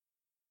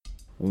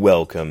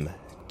Welcome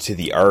to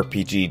the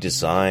RPG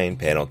Design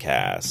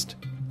Panelcast.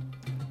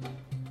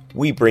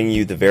 We bring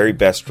you the very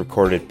best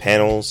recorded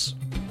panels,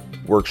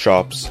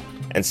 workshops,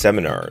 and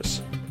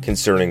seminars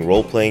concerning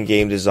role-playing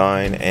game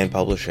design and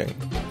publishing.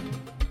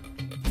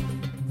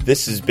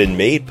 This has been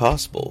made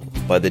possible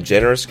by the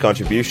generous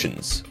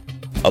contributions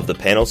of the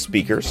panel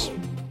speakers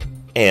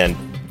and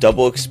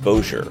Double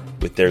Exposure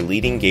with their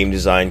leading game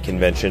design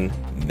convention,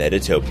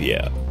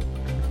 Metatopia.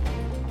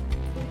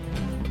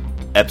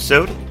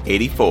 Episode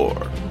 84,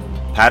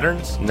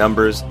 Patterns,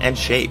 Numbers, and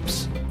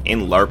Shapes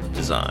in LARP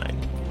Design.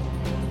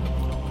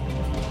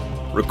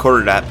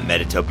 Recorded at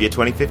Metatopia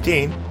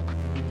 2015.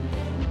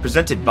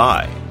 Presented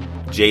by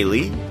Jay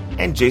Lee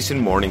and Jason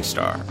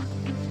Morningstar.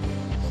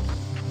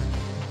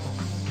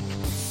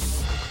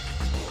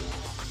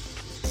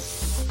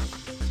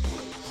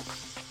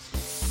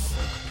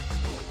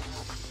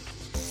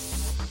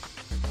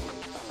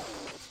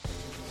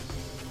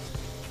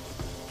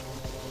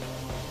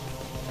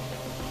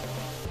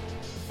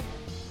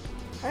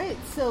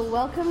 So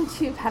welcome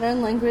to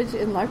Pattern Language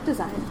in LARP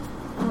Design.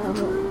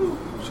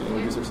 Should you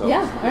introduce yourself?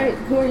 Yeah, alright.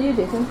 Who are you,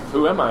 Jason?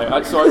 Who am I?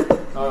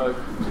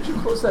 Could you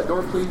close that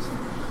door, please?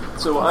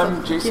 So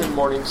I'm Jason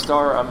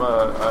Morningstar.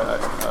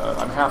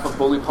 I'm half of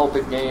Bully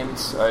Pulpit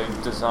Games. I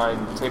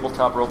design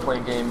tabletop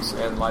role-playing games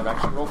and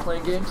live-action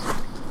role-playing games.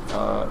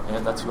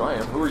 And that's who I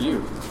am. Who are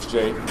you,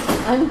 Jay?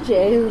 I'm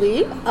Jay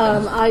Lee.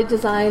 I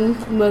design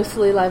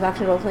mostly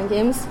live-action role-playing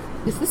games.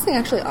 Is this thing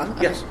actually on?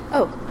 Yes.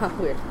 Oh,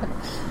 weird.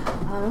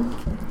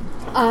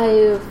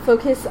 I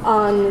focus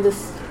on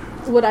this,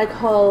 what I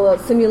call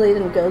simulate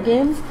and go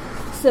games.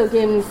 So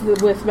games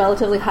with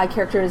relatively high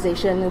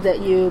characterization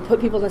that you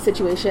put people in a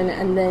situation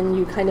and then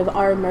you kind of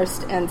are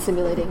immersed and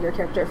simulating your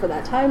character for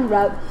that time,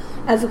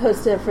 as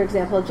opposed to, for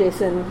example,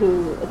 Jason,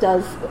 who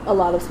does a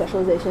lot of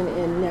specialization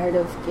in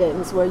narrative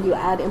games where you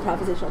add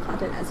improvisational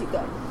content as you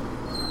go.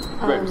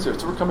 Right, so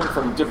we're coming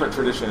from different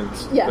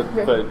traditions, yeah,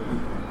 but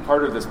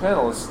part of this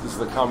panel is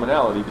the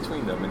commonality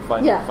between them and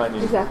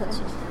finding exactly.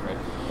 Right?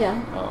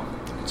 Yeah.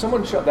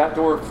 Someone shut that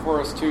door for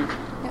us too.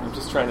 Yeah. I'm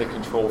just trying to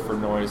control for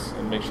noise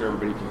and make sure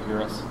everybody can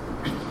hear us.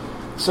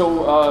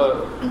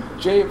 So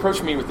Jay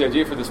approached me with the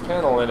idea for this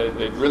panel, and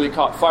it really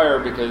caught fire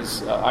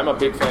because I'm a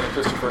big fan of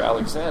Christopher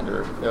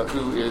Alexander,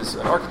 who is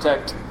an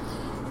architect,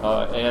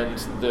 and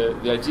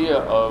the idea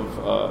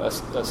of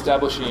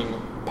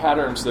establishing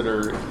patterns that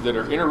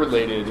are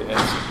interrelated and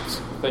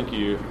thank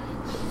you,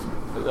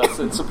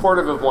 and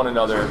supportive of one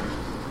another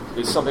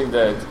is something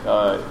that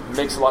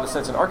makes a lot of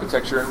sense in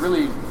architecture, and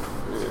really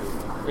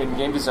in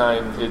game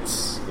design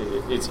it's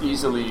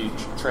easily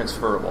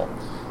transferable.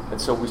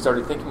 And so we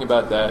started thinking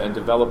about that and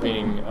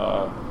developing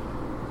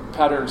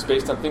patterns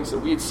based on things that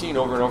we had seen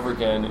over and over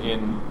again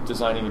in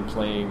designing and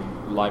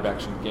playing live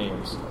action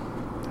games.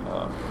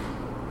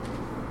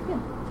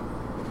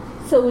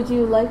 So would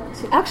you like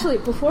to... Actually,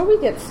 before we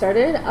get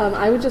started,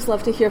 I would just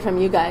love to hear from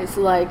you guys.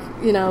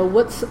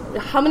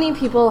 How many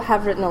people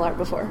have written a LARP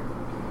before?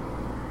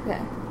 Okay.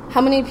 How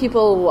many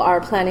people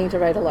are planning to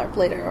write a LARP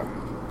later?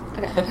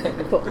 Okay,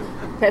 cool.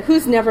 Okay,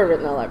 who's never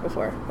written a LARP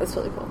before? That's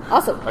really cool.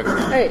 Awesome. All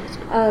right.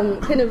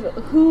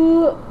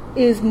 Who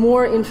is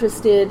more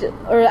interested...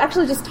 Or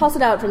actually, just toss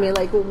it out for me.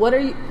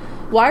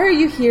 Why are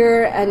you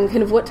here, and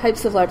kind of what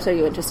types of LARPs are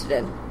you interested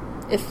in?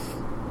 If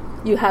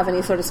you have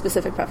any sort of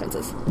specific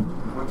preferences.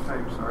 What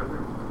types are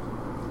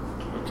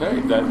there?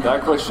 Okay,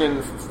 that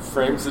question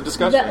frames the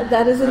discussion.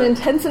 That is an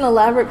intense and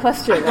elaborate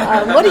question.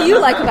 What do you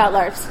like about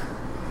LARPs?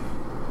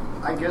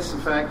 I guess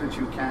the fact that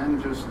you can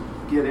just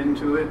get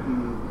into it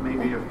and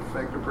maybe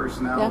affect a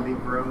personality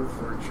growth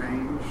or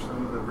change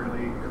some of the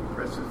really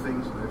impressive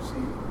things that I've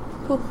seen.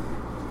 Cool.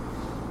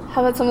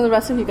 How about some of the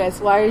rest of you guys?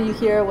 Why are you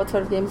here? What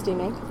sort of games do you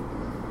make?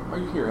 Why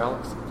are you here,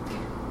 Alex?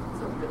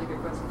 That's a really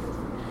good question.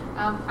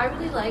 I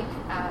really like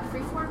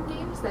freeform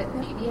games that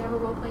maybe have a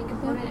role-playing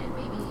component and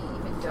maybe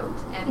even don't,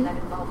 and that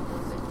involve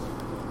movement.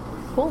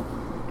 Cool.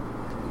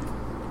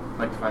 I'd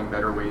like to find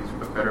better ways to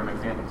put better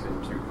mechanics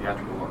into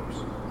theatrical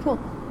LARPs. Cool.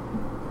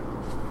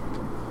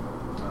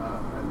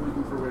 I'm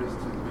looking for ways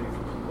to make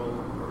people,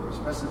 or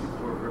especially people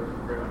who are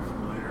very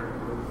unfamiliar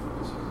with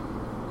this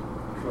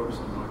tropes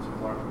and modes of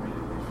LARP,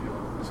 immediately feel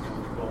as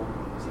comfortable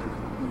as they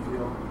can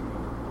feel.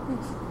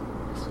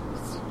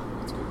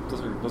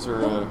 That's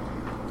good.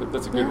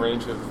 That's a good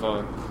range of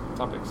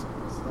topics.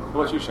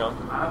 How about you, Sean?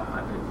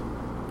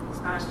 This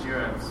past year,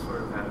 I've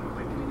sort of had an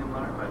awakening in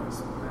LARP. I've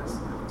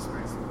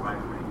experienced a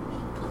wide range,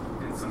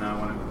 and so now I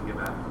want to give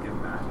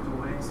back in a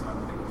way. So I'm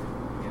thinking of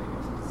getting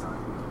into design.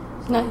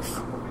 So Nice.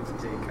 I'm hoping to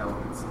take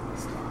elements of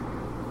this talk and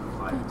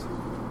apply it to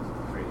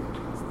creating the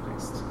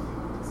next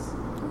units.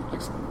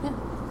 Excellent. Yeah.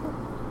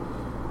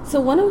 So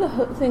one of the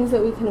things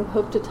that we kind of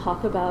hope to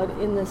talk about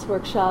in this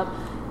workshop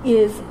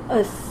is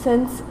a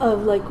sense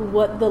of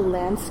what the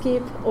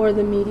landscape or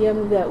the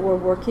medium that we're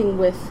working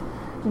with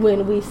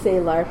when we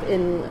say LARP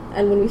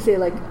and when we say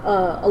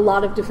a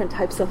lot of different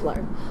types of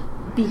LARP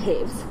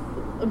behaves.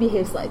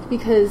 behaves like,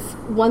 because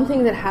one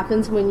thing that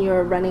happens when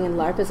you're running in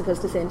LARP as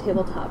opposed to, say, in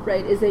tabletop,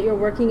 right, is that you're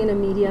working in a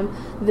medium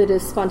that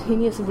is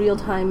spontaneous,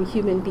 real-time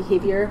human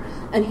behavior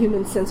and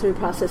human sensory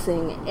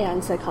processing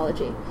and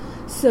psychology.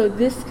 So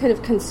this kind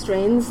of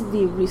constrains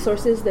the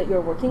resources that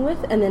you're working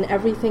with, and then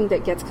everything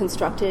that gets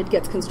constructed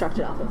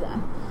off of that.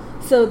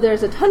 So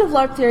there's a ton of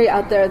LARP theory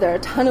out there. There are a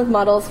ton of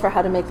models for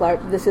how to make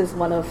LARP. This is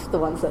one of the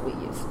ones that we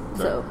use. Right.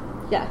 So,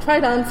 yeah, try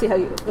it on, see how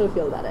you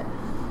feel about it.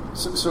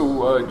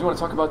 So do you want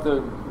to talk about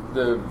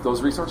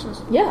those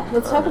resources? Yeah,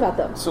 let's talk about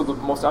them. So the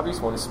most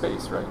obvious one is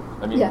space, right?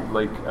 I mean,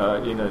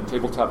 in a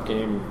tabletop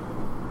game,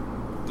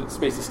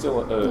 space is still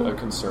a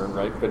concern,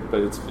 right?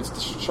 But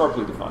it's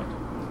sharply defined.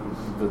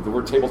 The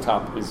word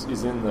tabletop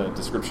is in the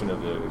description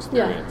of the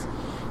experience.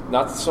 Yeah.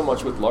 Not so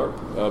much with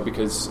LARP,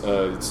 because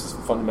it's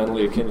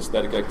fundamentally a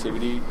kinesthetic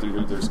activity.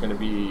 There's going to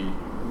be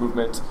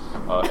movement,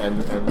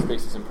 and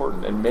space is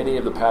important. And many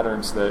of the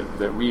patterns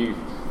that we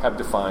have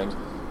defined,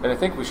 and I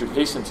think we should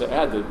hasten to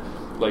add that,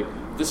 like,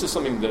 this is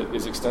something that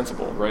is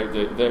extensible, right?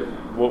 That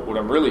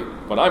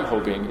what I'm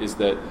hoping is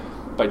that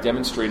by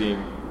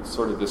demonstrating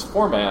sort of this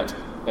format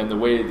and the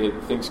way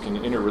that things can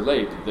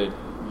interrelate, that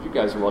you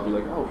guys will all be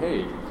like, oh,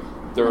 hey,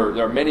 there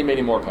are many,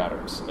 many more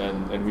patterns,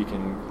 and we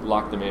can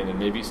lock them in and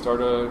maybe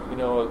start a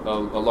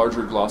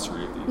larger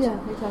glossary of these.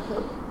 Yeah,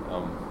 exactly.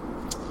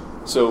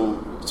 So,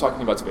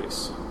 talking about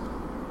space.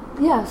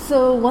 Yeah,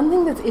 so one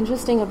thing that's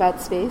interesting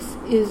about space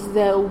is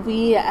that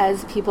we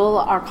as people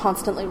are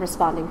constantly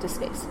responding to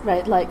space,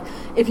 right? Like,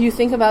 if you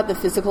think about the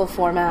physical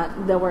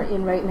format that we're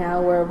in right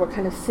now, where we're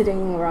kind of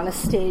sitting, we're on a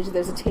stage,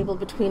 there's a table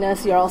between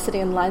us, you're all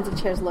sitting in lines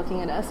of chairs looking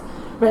at us,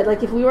 right?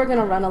 Like, if we were going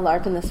to run a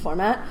LARP in this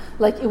format,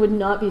 like, it would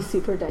not be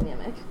super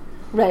dynamic,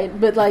 right?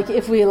 But, like,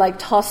 if we, like,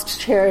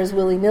 tossed chairs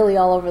willy-nilly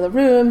all over the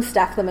room,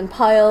 stacked them in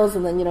piles,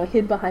 and then,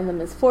 hid behind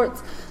them as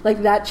forts,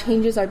 like, that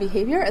changes our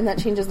behavior, and that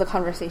changes the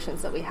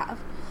conversations that we have.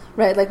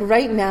 Right, like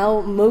right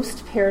now,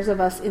 most pairs of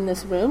us in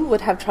this room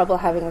would have trouble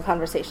having a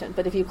conversation.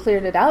 But if you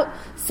cleared it out,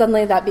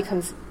 suddenly that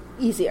becomes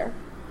easier,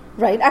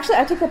 right? Actually,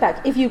 I take that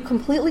back. If you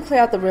completely clear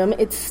out the room,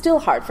 it's still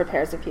hard for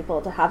pairs of people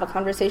to have a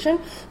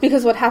conversation,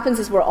 because what happens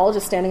is we're all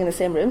just standing in the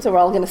same room, so we're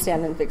all going to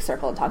stand in a big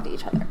circle and talk to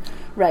each other,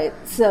 right?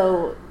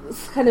 So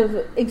it's kind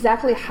of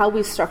exactly how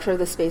we structure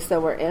the space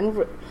that we're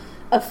in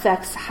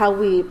affects how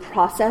we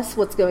process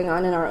what's going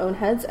on in our own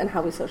heads and how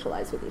we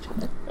socialize with each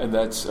other. And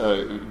that's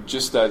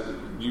just that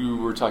you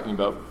were talking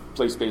about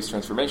place-based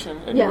transformation,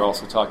 and you were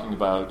also talking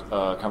about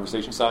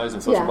conversation size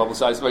and social bubble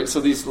size. Right?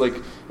 So these, like,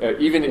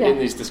 even in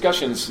these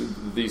discussions,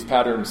 these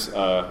patterns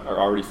are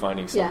already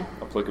finding some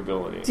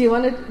applicability. Do you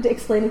want to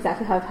explain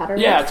exactly how a pattern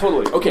works? Yeah,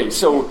 totally. Okay,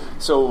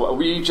 so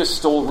we just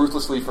stole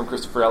ruthlessly from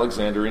Christopher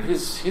Alexander. In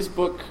his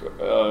book,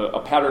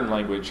 A Pattern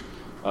Language,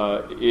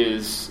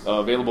 is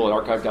available at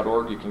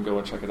archive.org. You can go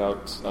and check it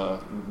out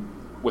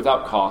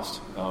without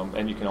cost,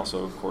 and you can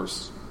also, of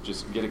course,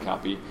 just get a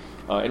copy.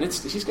 And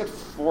he's got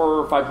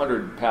 400 or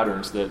 500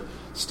 patterns that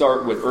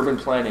start with urban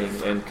planning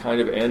and kind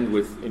of end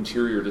with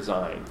interior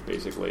design,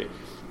 basically.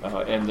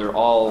 And they're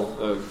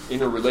all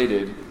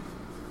interrelated,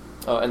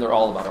 and they're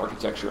all about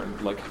architecture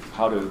and, like,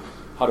 how to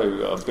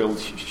build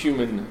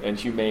human and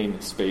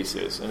humane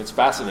spaces. And it's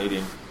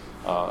fascinating,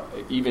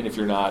 even if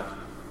you're not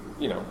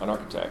an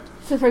architect.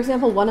 So, for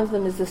example, one of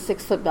them is the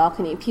 6-foot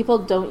balcony. People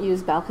don't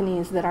use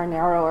balconies that are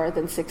narrower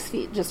than 6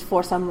 feet, just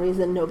for some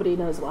reason. Nobody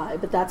knows why.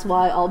 But that's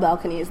why all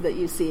balconies that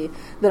you see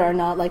that are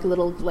not like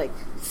little, like,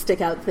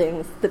 stick-out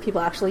things that people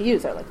actually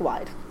use are, like,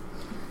 wide.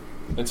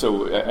 And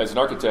so, as an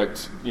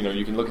architect,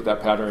 you can look at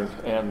that pattern,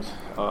 and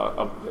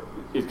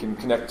it can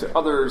connect to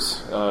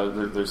others.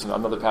 There's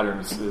another pattern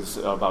is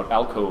about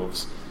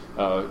alcoves.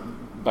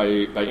 By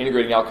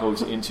integrating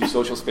alcoves into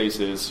social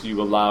spaces,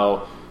 you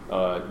allow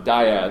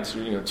dyads,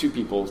 two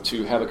people,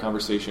 to have a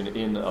conversation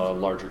in a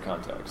larger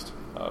context.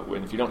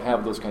 When if you don't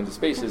have those kinds of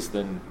spaces,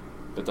 then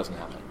that doesn't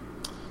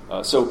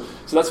happen. So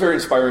that's very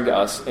inspiring to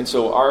us. And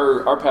so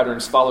our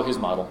patterns follow his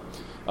model.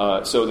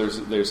 So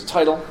there's a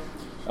title,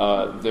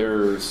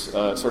 there's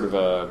sort of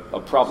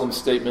a problem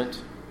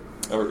statement,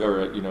 or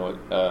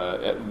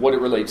what it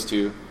relates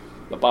to,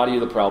 the body of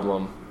the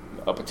problem,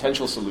 a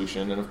potential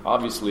solution, and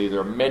obviously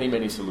there are many,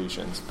 many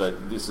solutions,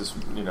 but this is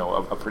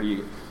a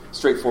pretty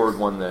straightforward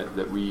one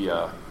that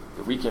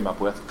we came up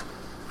with.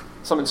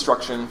 Some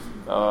instruction,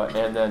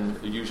 and then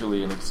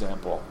usually an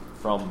example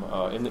from,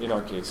 in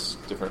our case,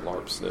 different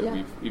LARPs that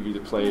we've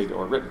either played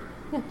or written.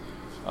 Yeah.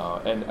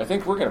 And I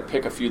think we're going to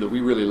pick a few that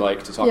we really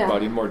like to talk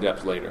about in more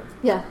depth later.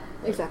 Yeah,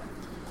 exactly.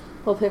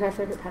 We'll pick our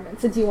favorite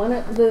patterns. So do you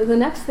want to, the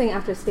next thing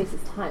after space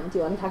is time. Do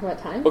you want to talk about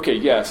time? Okay,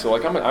 yeah. So,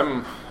 like,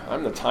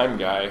 I'm the time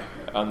guy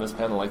on this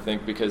panel, I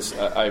think, because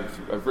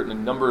I've written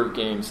a number of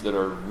games that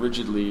are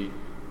rigidly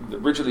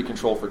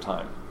controlled for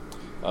time,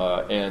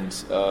 and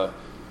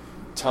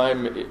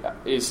time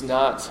is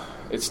not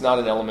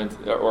an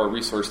element or a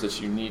resource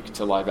that's unique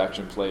to live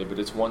action play, but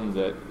it's one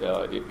that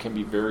it can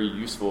be very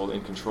useful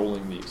in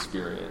controlling the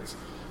experience.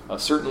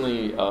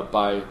 Certainly,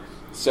 by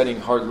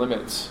setting hard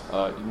limits,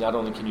 not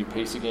only can you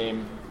pace a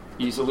game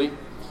easily,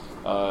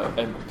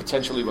 and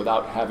potentially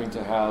without having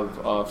to have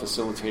a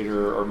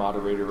facilitator or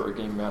moderator or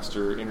game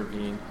master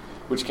intervene,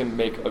 which can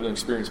make an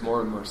experience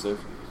more immersive.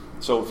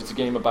 So if it's a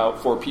game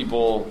about 4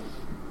 people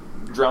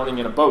drowning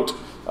in a boat,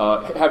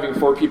 having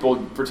 4 people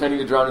pretending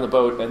to drown in the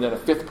boat and then a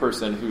 5th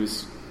person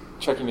who's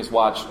checking his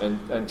watch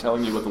and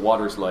telling you what the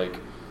water's like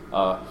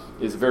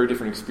is a very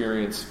different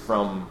experience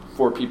from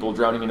 4 people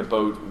drowning in a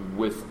boat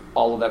with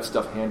all of that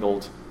stuff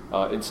handled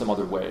in some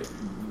other way.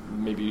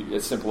 Maybe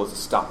as simple as a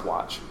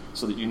stopwatch,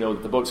 so that you know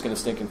that the boat's going to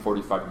sink in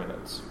 45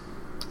 minutes,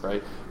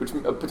 right? Which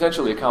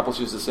potentially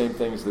accomplishes the same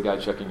thing as the guy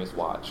checking his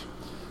watch.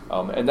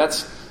 And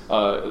that's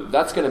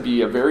going to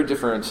be a very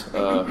different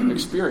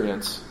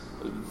experience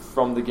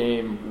from the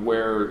game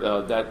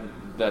where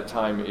that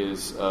time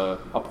is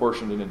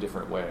apportioned in a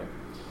different way.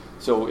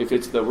 So if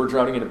it's the we're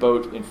drowning in a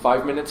boat in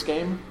 5 minutes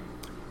game,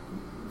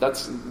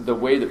 that's the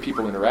way that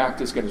people interact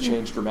is going to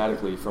change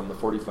dramatically from the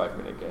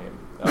 45-minute game.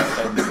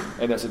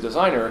 And as a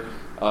designer,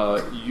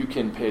 you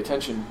can pay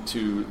attention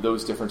to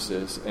those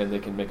differences, and they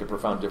can make a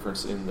profound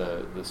difference in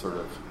the sort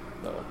of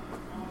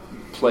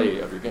play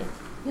of your game.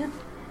 Yeah.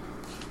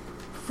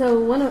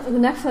 So the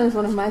next one is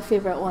one of my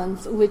favorite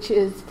ones, which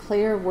is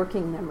player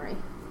working memory.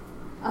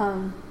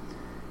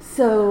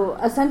 So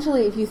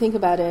essentially, if you think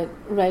about it,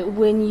 right,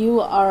 when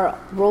you are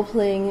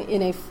role-playing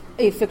in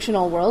a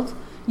fictional world,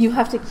 you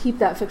have to keep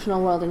that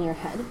fictional world in your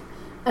head.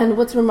 And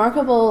what's more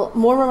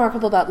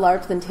remarkable about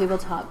LARP than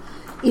tabletop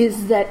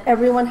is that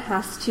everyone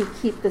has to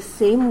keep the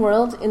same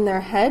world in their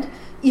head,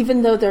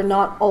 even though they're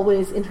not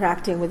always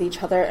interacting with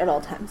each other at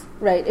all times,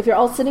 right? If you're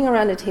all sitting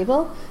around a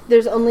table,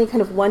 there's only kind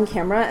of one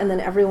camera, and then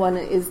everyone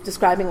is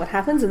describing what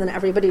happens, and then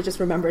everybody just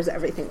remembers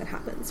everything that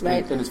happens,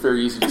 right? And it's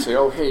very easy to say,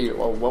 oh, hey,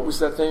 well, what was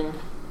that thing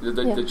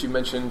that you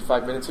mentioned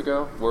 5 minutes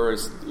ago?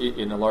 Whereas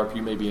in a LARP,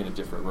 you may be in a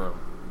different room.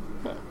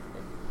 Yeah.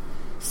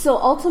 So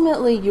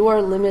ultimately, you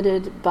are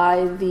limited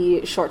by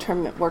the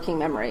short-term working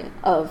memory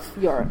of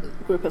your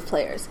group of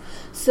players.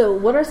 So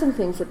what are some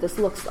things that this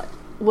looks like?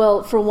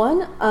 Well, for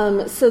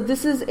one, so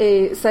this is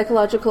a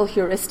psychological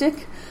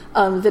heuristic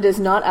that is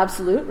not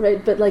absolute,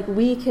 right? But like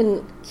we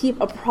can keep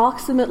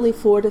approximately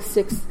 4 to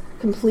 6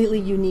 completely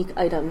unique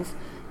items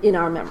in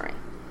our memory.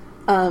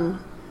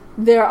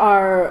 There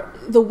are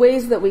the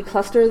ways that we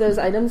cluster those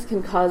items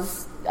can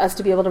cause us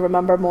to be able to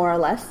remember more or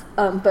less.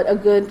 But a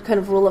good kind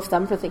of rule of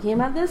thumb for thinking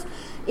about this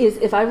is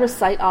if I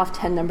recite off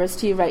 10 numbers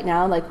to you right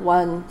now, like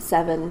 1,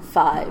 7,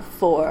 5,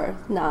 4,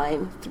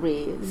 9,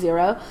 3,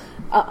 0,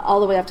 all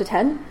the way up to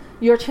 10,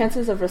 your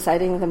chances of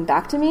reciting them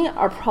back to me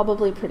are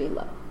probably pretty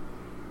low.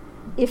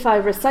 If I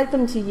recite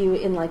them to you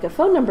in like a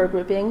phone number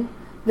grouping,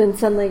 then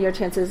suddenly your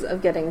chances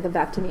of getting them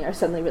back to me are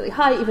suddenly really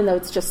high, even though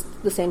it's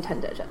just the same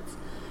 10 digits,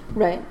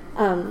 right?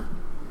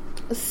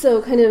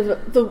 So kind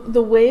of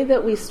the way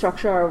that we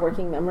structure our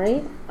working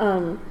memory,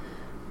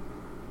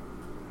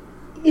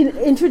 it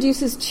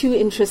introduces 2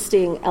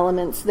 interesting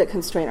elements that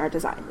constrain our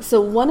design.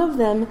 So one of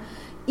them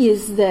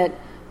is that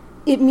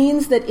it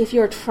means that if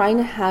you're trying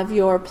to have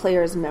your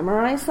players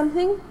memorize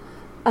something,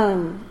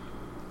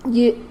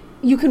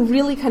 you can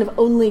really kind of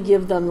only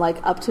give them like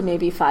up to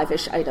maybe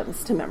 5-ish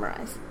items to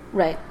memorize,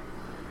 right?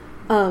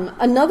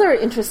 Another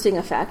interesting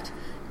effect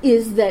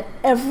is that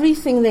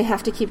everything they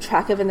have to keep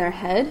track of in their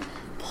head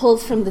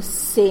pulls from the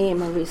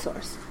same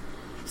resource.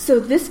 So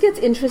this gets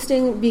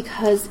interesting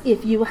because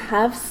if you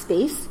have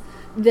space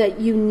that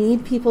you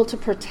need people to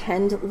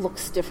pretend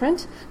looks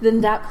different,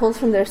 then that pulls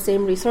from their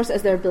same resource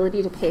as their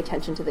ability to pay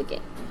attention to the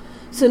game.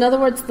 So in other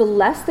words, the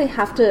less they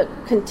have to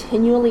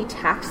continually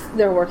tax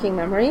their working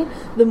memory,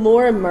 the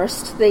more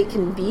immersed they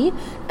can be,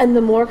 and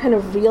the more kind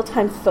of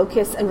real-time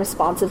focus and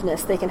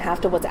responsiveness they can have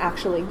to what's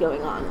actually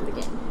going on in the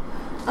game.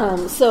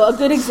 So a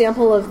good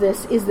example of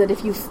this is that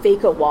if you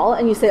fake a wall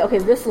and you say, okay,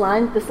 this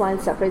line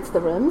separates the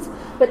rooms,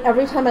 but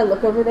every time I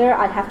look over there,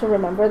 I have to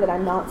remember that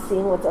I'm not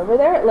seeing what's over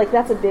there, like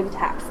that's a big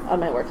tax on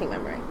my working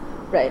memory,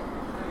 right?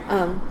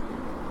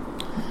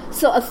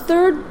 So a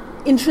third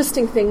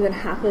interesting thing that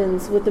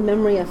happens with the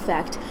memory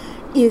effect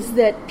is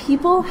that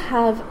people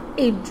have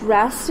a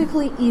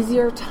drastically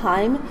easier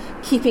time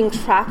keeping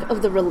track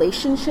of the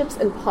relationships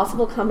and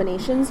possible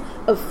combinations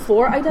of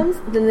 4 items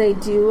than they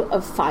do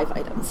of 5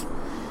 items.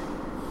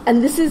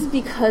 And this is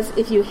because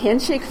if you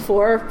handshake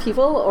 4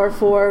 people or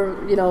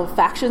 4,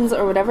 factions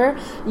or whatever,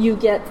 you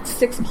get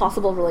 6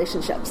 possible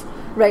relationships,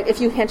 right? If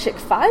you handshake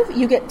 5,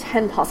 you get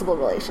 10 possible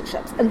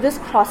relationships. And this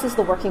crosses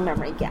the working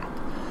memory gap.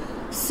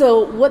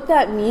 So what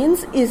that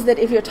means is that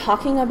if you're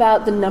talking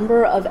about the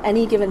number of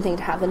any given thing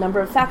to have, the number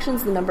of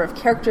factions, the number of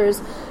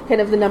characters, kind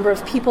of the number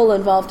of people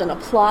involved in a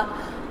plot,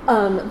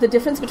 the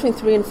difference between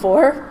 3 and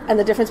 4 and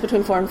the difference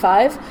between 4 and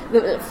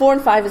 5, 4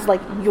 and 5 is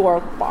like your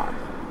bar.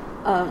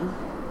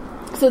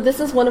 So this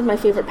is one of my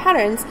favorite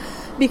patterns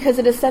because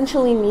it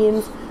essentially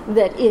means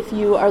that if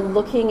you are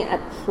looking at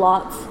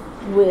plots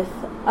with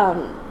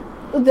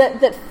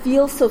that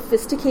feel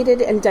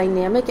sophisticated and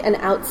dynamic and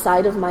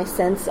outside of my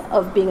sense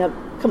of being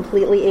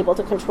completely able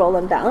to control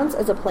and balance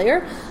as a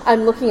player,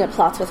 I'm looking at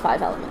plots with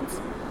 5 elements,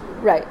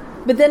 right?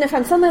 But then if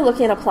I'm suddenly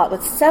looking at a plot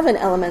with 7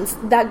 elements,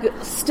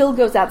 that still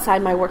goes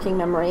outside my working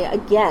memory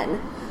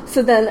again.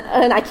 So then,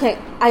 and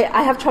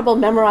I have trouble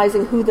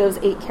memorizing who those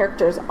 8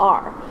 characters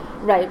are,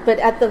 right? But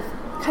at the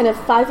kind of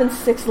 5 and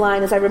 6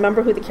 line is I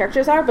remember who the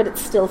characters are, but it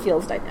still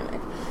feels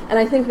dynamic. And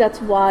I think that's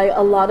why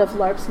a lot of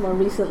LARPs more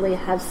recently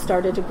have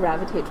started to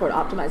gravitate toward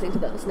optimizing to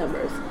those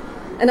numbers.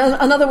 And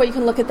another way you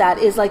can look at that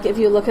is like if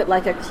you look at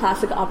like a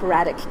classic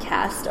operatic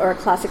cast or a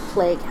classic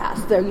play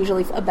cast, they're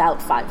usually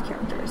about 5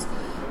 characters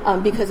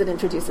because it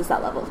introduces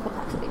that level of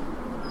complexity.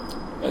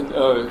 And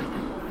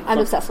I'm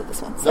obsessed with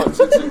this one. No,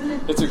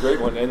 it's a great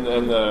one,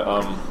 and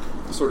the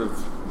sort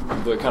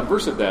of the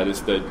converse of that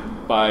is that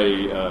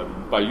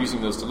by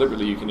using those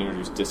deliberately, you can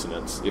introduce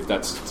dissonance. If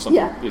that's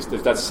something,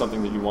 if that's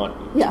something that you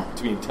want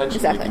to be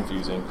intentionally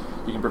confusing,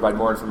 you can provide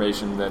more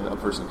information than a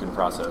person can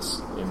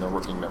process in their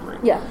working memory.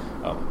 Yeah.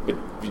 But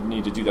you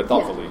need to do that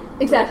thoughtfully. Yeah,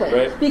 exactly.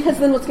 Right? Because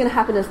then what's going to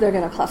happen is they're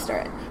going to cluster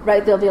it,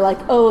 right? They'll be like,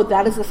 oh,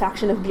 that is the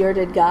faction of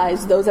bearded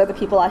guys. Those are the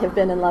people I have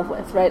been in love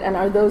with, right? And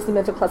are those the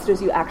mental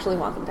clusters you actually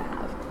want them to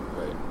have?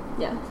 Right.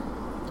 Yeah.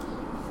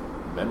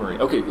 Memory.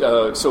 Okay,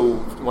 so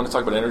you want to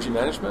talk about energy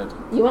management?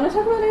 You want to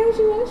talk about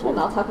energy management?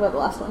 I'll talk about the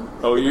last one.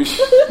 Oh, you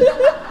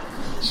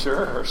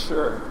Sure.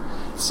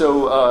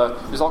 So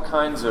there's all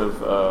kinds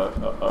of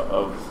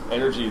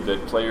energy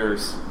that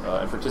players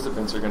and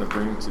participants are going to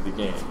bring to the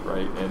game,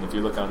 right? And if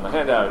you look on the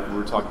handout,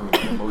 we're talking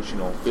about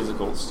emotional,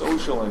 physical,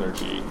 social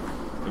energy,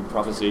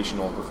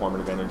 improvisational,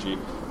 performative energy,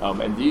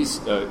 and these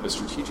the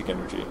strategic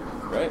energy,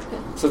 right?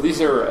 So these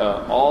are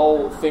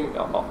all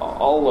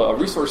a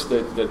resource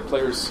that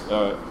players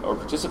or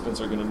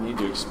participants are going to need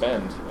to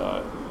expend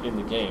in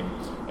the game.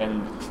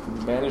 And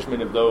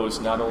management of those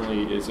not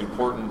only is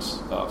important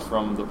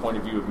from the point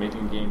of view of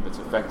making a game that's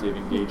effective,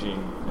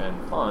 engaging, and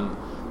fun,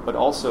 but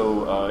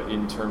also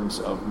in terms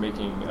of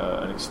making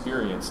an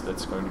experience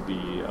that's going to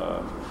be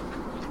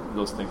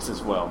those things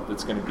as well.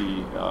 That's going to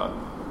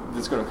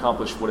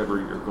accomplish whatever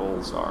your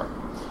goals are.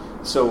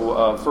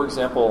 So, for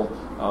example,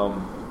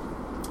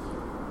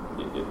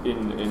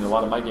 in a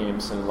lot of my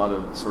games and a lot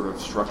of sort of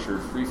structured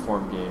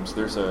freeform games,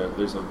 there's a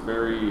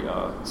very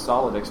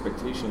solid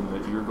expectation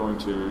that you're going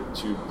to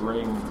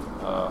bring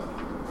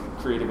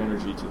creative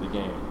energy to the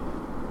game.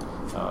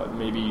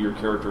 Maybe your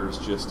character is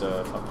just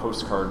a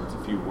postcard with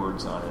a few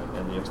words on it,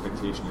 and the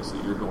expectation is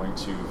that you're going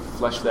to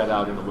flesh that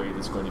out in a way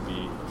that's going to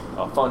be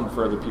fun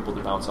for other people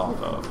to bounce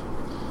off of.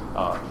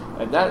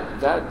 And that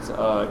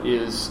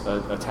is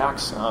a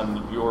tax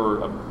on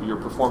your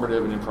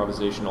performative and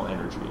improvisational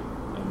energy.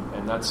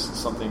 And that's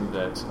something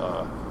that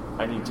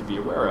I need to be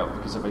aware of,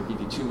 because if I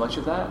give you too much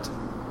of that,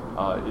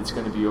 it's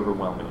going to be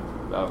overwhelming,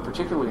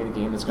 particularly in a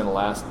game that's going to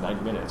last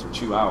 90 minutes or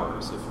 2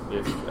 hours.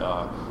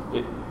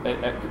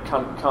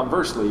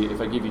 Conversely, if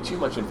I give you too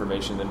much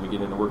information, then we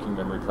get into working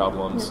memory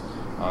problems.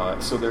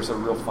 So there's a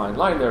real fine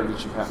line there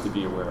that you have to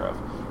be aware of.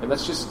 And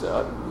that's just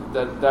so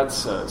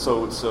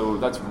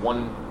that's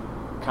one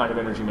kind of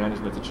energy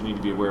management that you need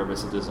to be aware of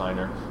as a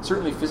designer.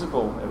 Certainly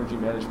physical energy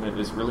management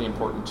is really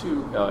important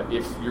too.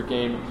 If your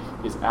game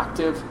is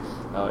active,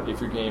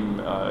 if your game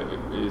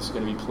is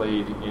going to be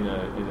played in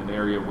an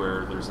area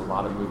where there's a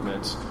lot of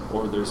movement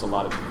or there's a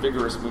lot of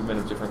vigorous movement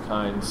of different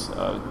kinds,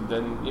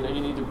 then you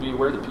need to be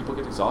aware that people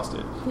get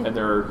exhausted, and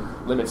there are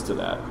limits to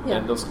that,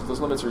 and those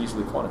limits are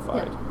easily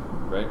quantified.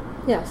 Right?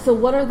 Yeah, so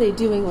what are they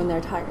doing when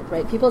they're tired,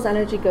 right? People's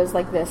energy goes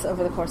like this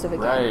over the course of a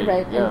game,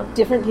 right? Yeah. And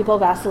different people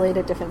vacillate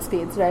at different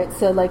speeds, right?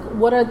 So, like,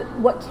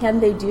 what can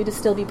they do to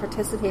still be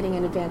participating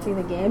in advancing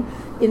the game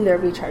in their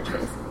recharge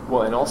phase?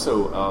 Well, and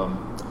also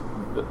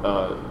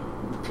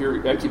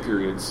empty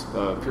periods,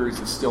 periods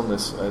of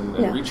stillness and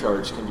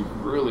recharge can be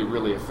really,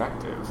 really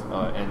effective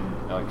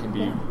and can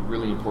be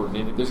really important.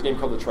 And there's a game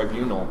called The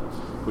Tribunal,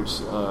 which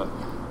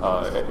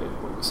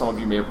some of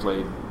you may have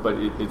played, but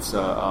it's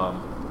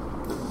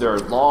there are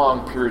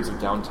long periods of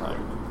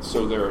downtime.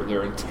 So there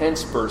are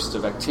intense bursts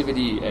of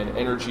activity and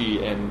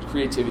energy and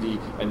creativity,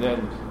 and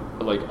then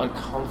like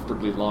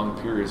uncomfortably long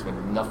periods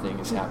when nothing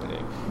is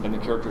happening and the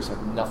characters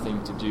have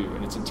nothing to do,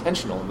 and it's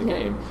intentional in the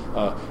game.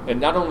 And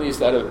not only is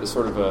that a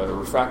sort of a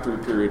refractory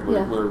period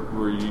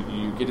where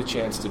you get a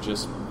chance to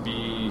just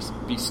be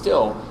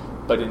still,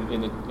 but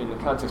in the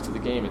context of the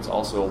game, it's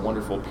also a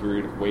wonderful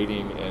period of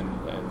waiting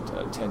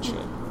and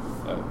tension.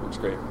 Which is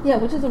great. Yeah,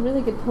 which is a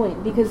really good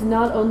point, because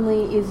not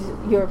only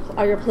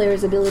are your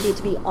players' ability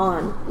to be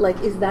on,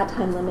 like, is that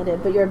time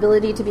limited, but your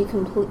ability to be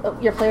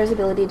your players'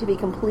 ability to be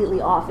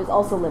completely off is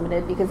also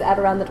limited, because at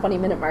around the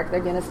 20-minute mark, they're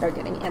going to start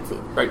getting antsy.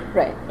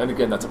 Right. And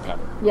again, that's a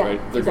pattern. Yeah,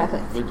 right?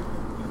 Exactly.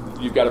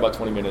 You've got about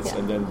 20 minutes,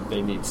 and then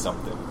they need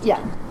something. Yeah.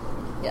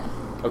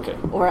 Okay.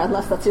 Or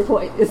unless that's your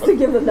point, is to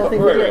give them nothing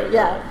to do. Right.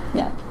 Yeah.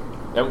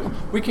 And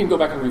we can go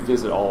back and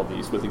revisit all of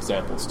these with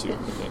examples too, I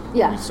think,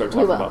 when we start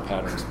talking about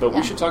patterns. But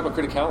we should talk about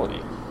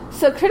criticality.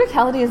 So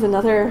criticality is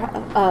another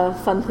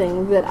fun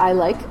thing that I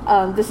like.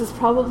 This is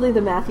probably the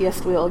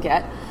mathiest we'll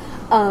get.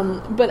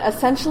 But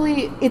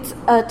essentially, it's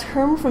a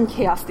term from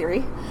chaos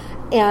theory.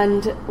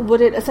 And what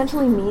it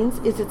essentially means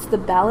is it's the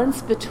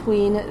balance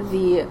between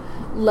the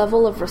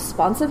level of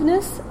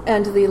responsiveness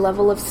and the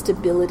level of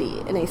stability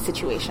in a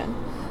situation.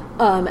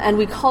 And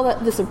we call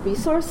this a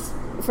resource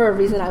for a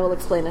reason I will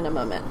explain in a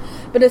moment.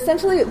 But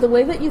essentially, the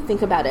way that you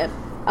think about it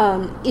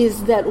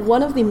is that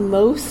one of the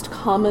most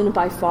common,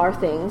 by far,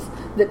 things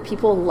that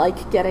people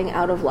like getting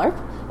out of LARP,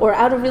 or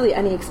out of really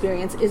any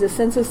experience, is a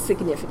sense of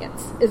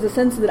significance, is a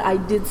sense that I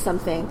did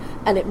something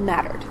and it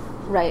mattered,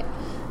 right?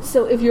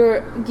 So if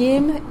your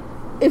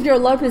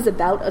LARP is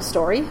about a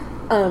story,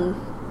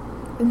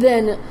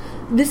 then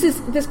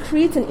this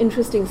creates an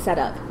interesting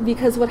setup,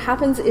 because what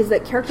happens is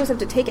that characters have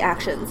to take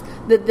actions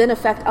that then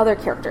affect other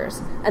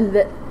characters, and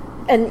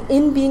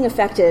in being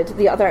affected,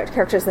 the other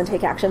characters then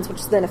take actions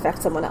which then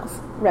affect someone else,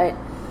 right?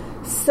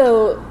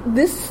 So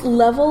this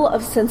level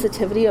of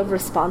sensitivity, of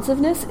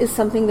responsiveness, is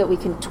something that we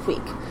can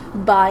tweak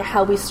by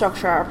how we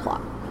structure our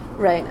plot,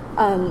 right?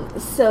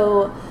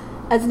 So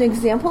as an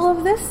example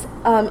of this,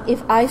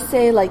 if I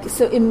say,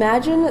 so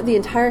imagine the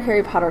entire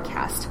Harry Potter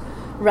cast,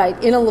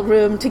 right, in a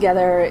room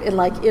together in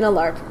a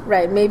LARP,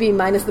 right, maybe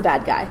minus the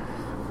bad guy,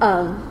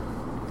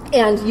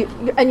 and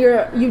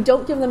you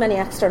don't give them any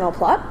external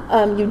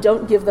plot. You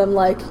don't give them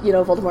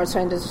Voldemort's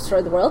trying to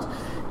destroy the world,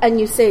 and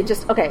you say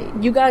just, okay,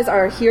 you guys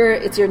are here.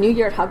 It's your new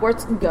year at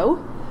Hogwarts. Go.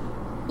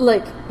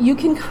 You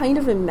can kind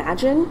of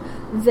imagine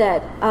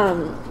that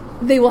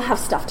they will have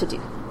stuff to do,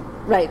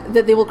 right?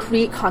 That they will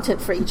create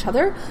content for each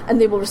other, and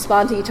they will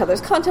respond to each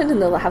other's content,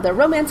 and they'll have their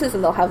romances,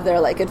 and they'll have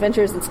their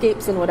adventures and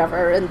escapes and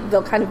whatever, and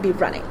they'll kind of be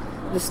running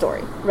the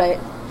story, right?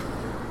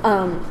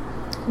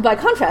 By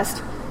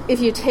contrast, if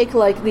you take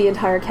the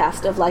entire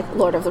cast of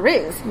Lord of the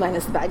Rings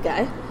minus the bad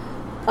guy,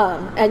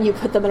 and you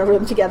put them in a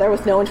room together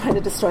with no one trying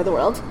to destroy the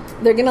world,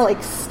 they're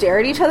gonna stare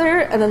at each other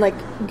and then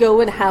go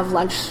and have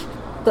lunch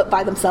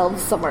by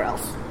themselves somewhere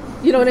else.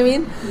 You know what I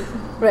mean?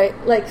 Right?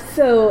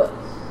 So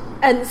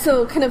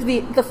kind of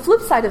the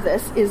flip side of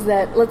this is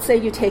that, let's say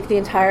you take the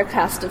entire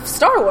cast of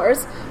Star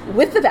Wars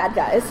with the bad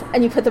guys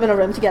and you put them in a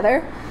room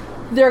together.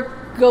 They're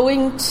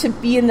going to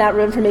be in that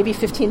room for maybe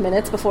 15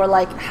 minutes before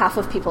half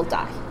of people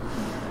die,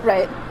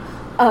 right?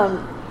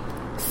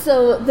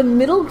 So the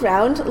middle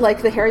ground,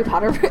 the Harry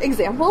Potter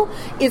example,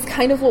 is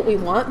kind of what we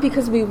want,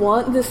 because we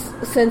want this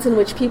sense in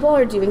which people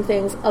are doing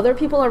things, other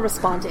people are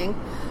responding,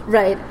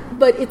 right?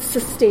 But it's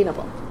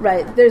sustainable,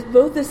 right? There's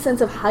both this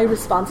sense of high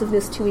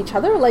responsiveness to each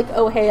other,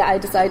 oh, hey, I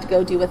decide to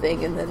go do a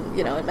thing, and then,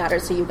 it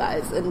matters to you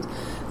guys, and,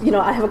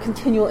 I have a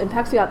continual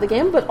impact throughout the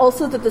game, but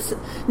also that this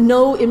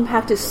no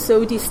impact is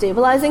so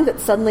destabilizing that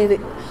suddenly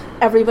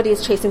everybody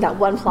is chasing that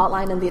one plot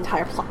line and the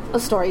entire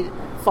story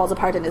falls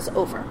apart and is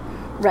over,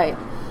 right?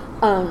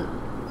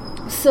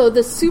 So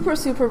the super,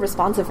 super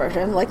responsive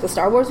version, the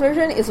Star Wars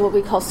version, is what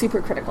we call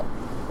super critical,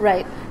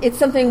 right? It's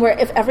something where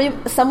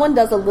if someone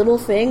does a little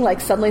thing,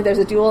 suddenly there's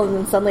a duel and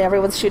then suddenly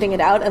everyone's shooting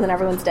it out and then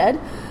everyone's dead.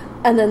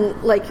 And then,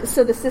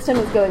 so the system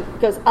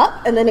goes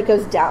up and then it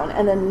goes down,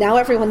 and then now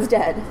everyone's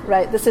dead,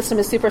 right? The system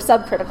is super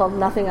subcritical,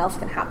 nothing else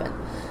can happen.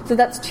 So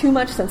that's too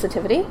much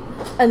sensitivity.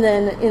 And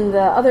then in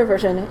the other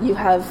version, you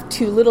have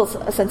too little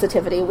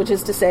sensitivity, which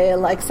is to say,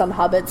 some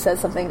hobbit says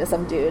something to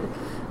some dude,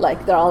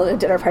 they're all at a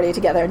dinner party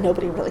together,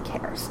 nobody really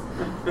cares,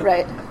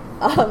 right?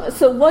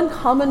 So one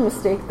common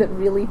mistake that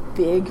really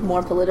big,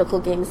 more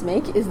political games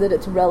make is that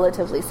it's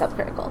relatively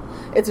subcritical.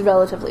 It's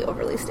relatively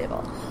overly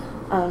stable.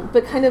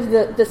 But kind of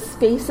the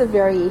space of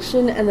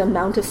variation and the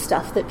amount of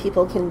stuff that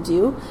people can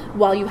do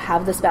while you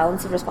have this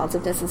balance of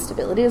responsiveness and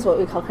stability is what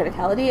we call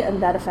criticality,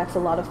 and that affects a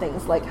lot of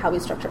things like how we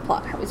structure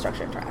plot, how we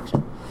structure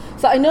interaction.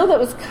 So I know that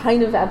was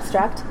kind of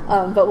abstract,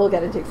 but we'll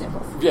get into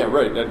examples. Yeah,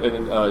 right.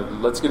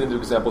 And let's get into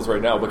examples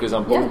right now, because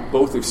on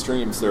both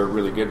extremes, they're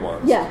really good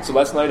ones. Yeah. So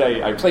last night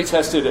I play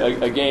tested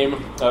a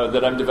game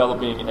that I'm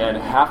developing, and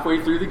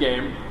halfway through the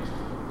game,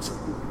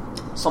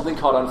 something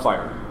caught on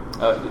fire.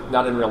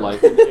 Not in real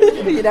life.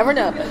 You never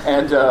know.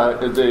 And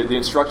the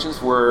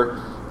instructions were,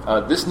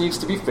 this needs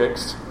to be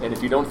fixed, and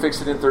if you don't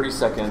fix it in 30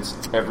 seconds,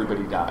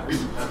 everybody dies.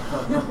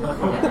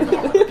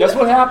 Guess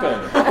what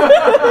happened?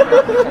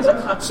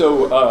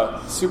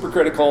 So, super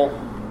critical,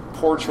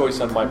 poor choice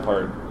on my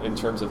part in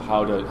terms of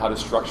how to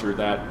structure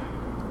that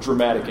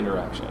dramatic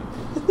interaction.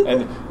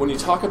 And when you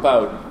talk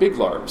about big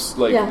LARPs,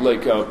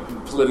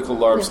 political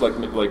LARPs, like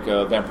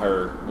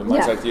Vampire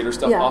Mindside Theater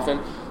stuff,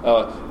 often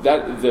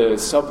that the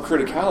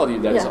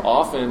subcriticality that is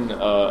often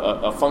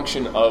a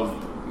function of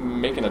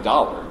making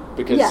 $1,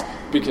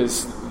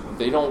 because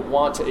they don't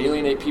want to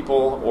alienate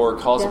people or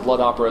cause a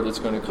blood opera that's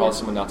going to cause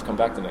someone not to come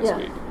back the next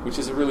week, which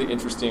is a really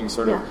interesting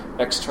sort of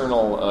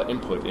external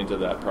input into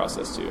that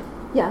process too.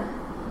 Yeah.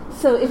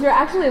 So if you're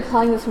actually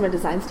applying this from a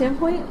design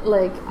standpoint,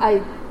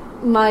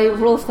 my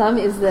rule of thumb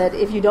is that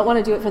if you don't want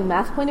to do it from the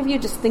math point of view,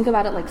 just think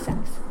about it like sex,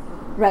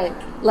 right?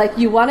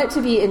 You want it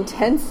to be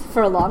intense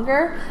for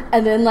longer,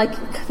 and then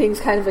things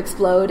kind of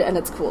explode and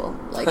it's cool,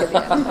 at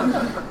the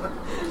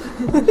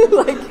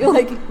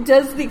end.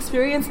 Does the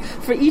experience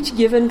for each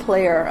given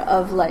player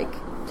of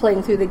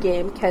playing through the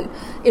game,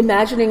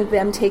 imagining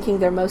them taking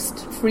their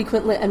most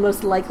frequent and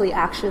most likely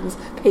actions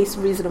pace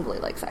reasonably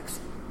like sex?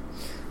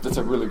 That's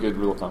a really good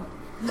rule of thumb.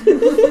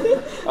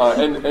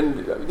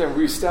 And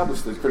we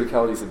established that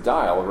criticality is a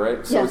dial,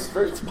 right? So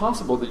it's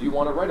possible that you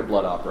want to write a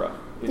blood opera,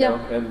 You know?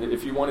 And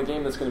if you want a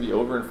game that's going to be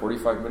over in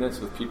 45 minutes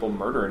with people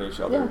murdering each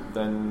other,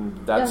 then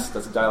that's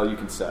a dial you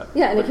can set.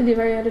 Yeah, and it can be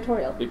very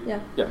editorial.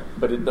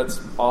 But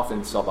that's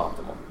often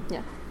suboptimal.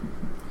 Yeah.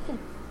 Cool.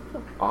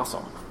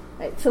 Awesome.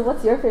 Right, so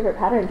what's your favorite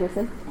pattern,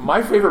 Jason?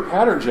 My favorite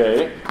pattern,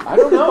 Jay, I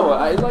don't know.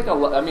 I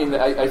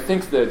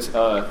think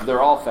that they're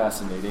all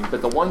fascinating,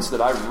 but the ones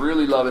that I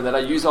really love and that I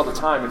use all the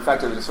time, in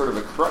fact, are sort of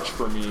a crutch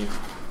for me.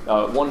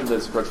 One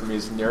that's a crutch for me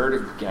is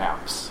narrative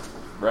gaps,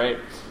 right?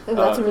 Oh,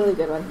 that's a really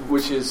good one.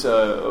 Which is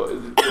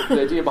the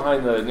idea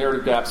behind the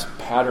narrative gaps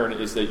pattern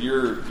is that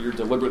you're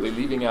deliberately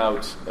leaving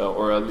out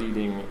or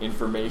leading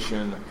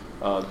information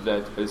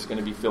that is going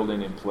to be filled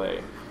in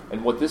play.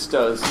 And what this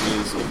does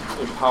is it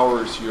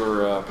empowers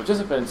your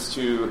participants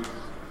to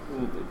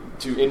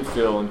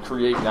infill and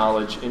create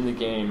knowledge in the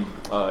game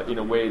in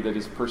a way that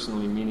is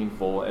personally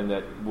meaningful and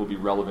that will be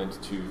relevant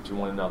to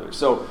one another.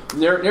 So,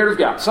 narrative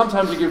gap.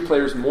 Sometimes you give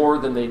players more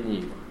than they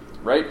need,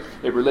 right?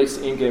 It relates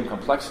to in-game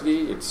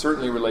complexity. It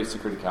certainly relates to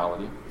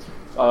criticality.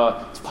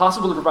 It's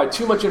possible to provide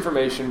too much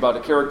information about a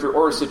character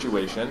or a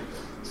situation.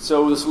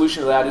 So the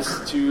solution to that is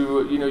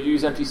to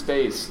use empty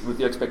space with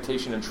the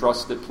expectation and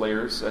trust that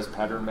players, as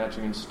pattern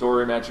matching and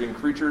story matching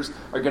creatures,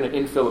 are going to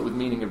infill it with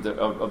meaning of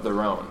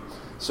their own.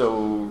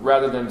 So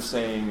rather than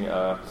saying,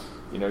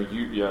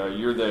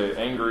 you're the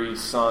angry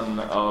son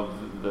of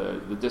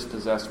the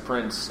dispossessed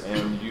prince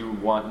and you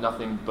want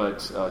nothing but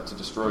to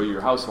destroy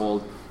your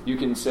household, you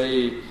can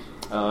say,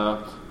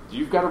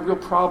 you've got a real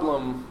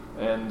problem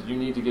and you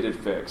need to get it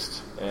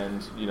fixed.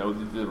 And,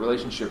 the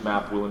relationship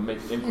map will make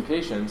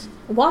implications.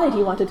 Why do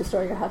you want to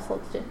destroy your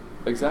household, Jim?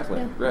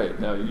 Exactly, right.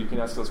 Now, you can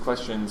ask those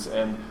questions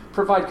and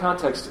provide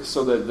context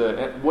so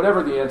that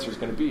whatever the answer is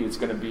going to be, it's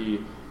going to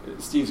be,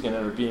 Steve's going to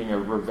end up being a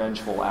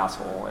revengeful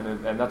asshole.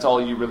 And that's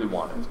all you really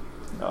wanted.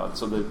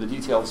 So the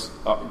details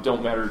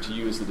don't matter to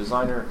you as the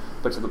designer,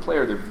 but to the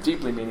player, they're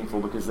deeply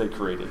meaningful because they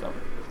created them.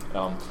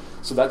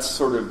 So that's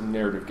sort of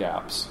narrative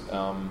gaps.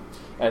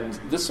 And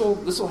this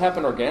will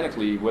happen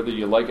organically whether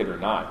you like it or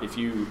not. If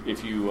you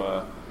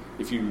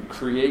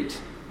create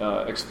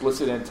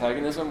explicit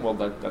antagonism, well,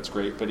 that's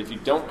great. But if you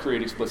don't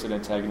create explicit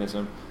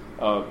antagonism,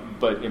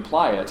 but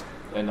imply it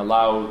and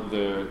allow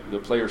the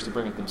players to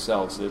bring it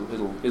themselves,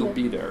 it'll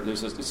be there.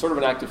 It's sort of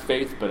an act of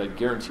faith, but I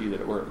guarantee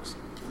that it works.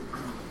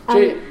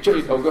 Jay,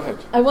 go ahead.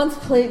 I once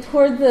played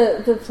toward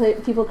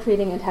the people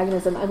creating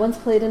antagonism. I once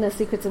played in a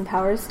Secrets and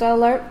Powers style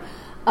LARP.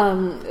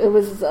 It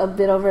was a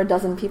bit over a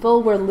dozen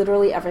people where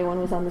literally everyone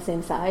was on the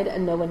same side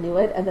and no one knew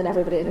it, and then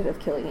everybody ended up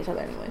killing each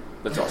other anyway.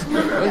 That's awesome.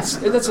 I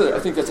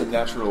think that's a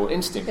natural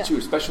instinct too,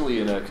 especially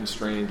in a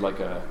constrained like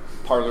a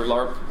parlor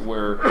LARP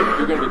where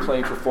you're going to be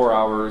playing for 4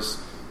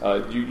 hours.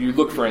 You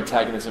look for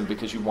antagonism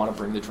because you want to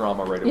bring the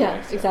drama right away.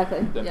 Yeah, exactly.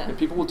 And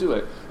people will do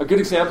it. A good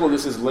example of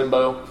this is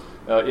Limbo.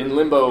 In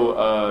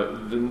Limbo,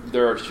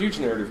 there are huge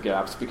narrative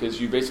gaps because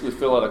you basically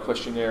fill out a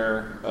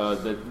questionnaire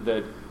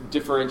that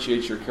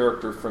differentiates your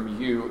character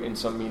from you in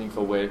some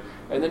meaningful way,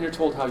 and then you're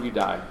told how you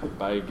die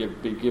by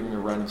giving a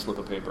random slip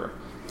of paper.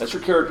 That's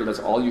your character. That's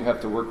all you have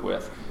to work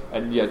with,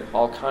 and yet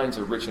all kinds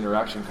of rich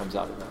interaction comes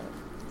out of that.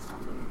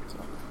 So.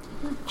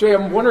 Jay,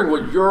 I'm wondering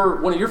what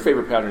one of your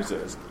favorite patterns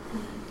is.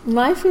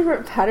 My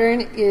favorite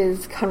pattern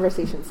is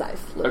conversation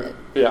size limit.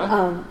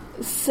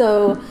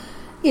 So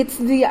it's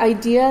the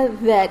idea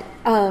that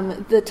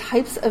the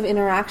types of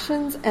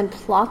interactions and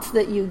plots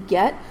that you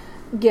get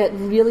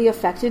really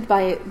affected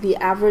by the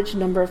average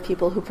number of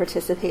people who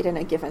participate in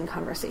a given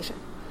conversation.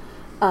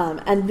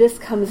 And this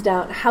comes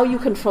down, how you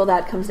control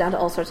that comes down to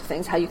all sorts of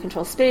things. How you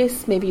control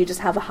space, maybe you just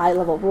have a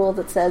high-level rule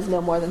that says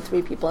no more than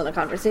 3 people in a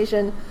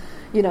conversation.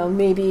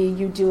 Maybe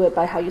you do it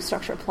by how you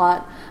structure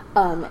plot.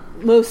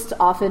 Most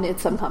often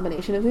it's some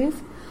combination of these.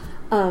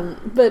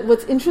 But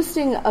what's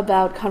interesting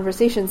about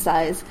conversation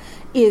size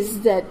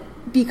is that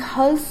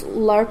because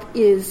LARP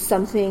is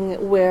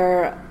something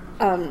where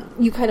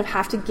you kind of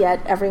have to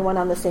get everyone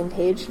on the same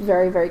page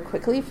very, very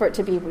quickly for it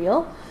to be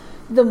real,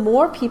 the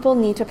more people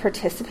need to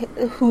participate,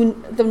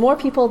 the more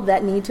people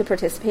that need to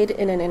participate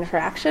in an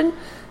interaction,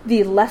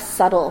 the less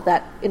subtle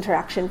that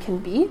interaction can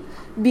be,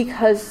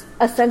 because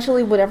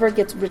essentially whatever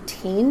gets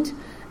retained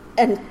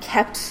and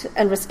kept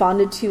and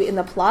responded to in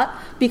the plot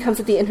becomes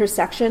at the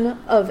intersection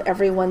of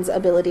everyone's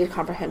ability to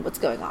comprehend what's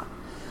going on.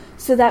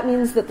 So that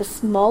means that the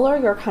smaller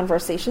your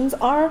conversations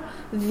are,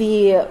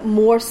 the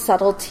more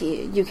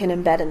subtlety you can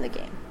embed in the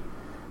game.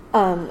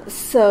 And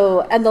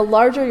the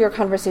larger your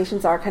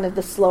conversations are, kind of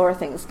the slower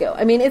things go.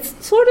 I mean,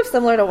 it's sort of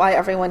similar to why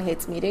everyone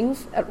hates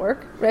meetings at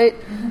work, right?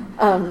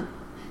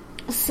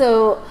 Mm-hmm.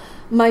 So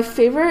my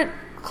favorite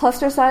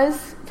cluster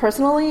size,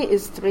 personally,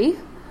 is 3.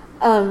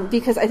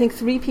 Because I think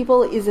 3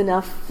 people is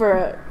enough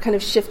for kind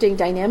of shifting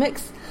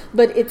dynamics,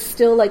 but it's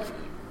still like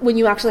when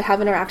you actually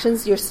have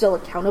interactions, you're still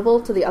accountable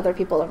to the other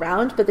people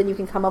around, but then you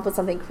can come up with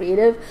something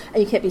creative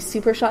and you can't be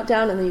super shot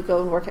down and then you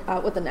go and work it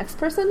out with the next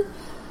person.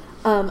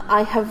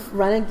 I have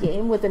run a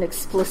game with an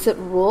explicit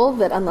rule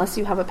that unless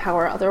you have a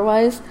power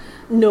otherwise,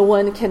 no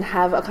one can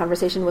have a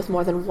conversation with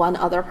more than one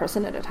other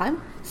person at a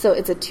time. So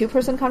it's a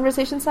 2-person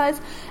conversation size,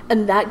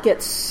 and that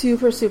gets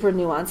super, super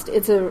nuanced.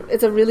 It's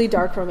a really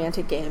dark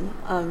romantic game,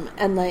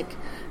 and like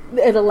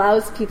it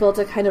allows people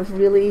to kind of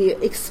really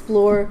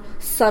explore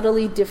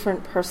subtly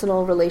different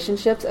personal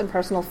relationships and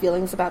personal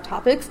feelings about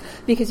topics,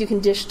 because you can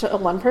dish to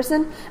one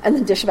person and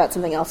then dish about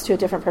something else to a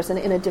different person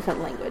in a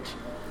different language.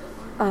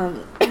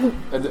 And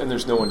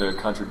there's no one to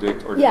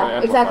contradict or to Yeah,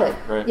 amplify,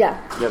 exactly. right? Yeah.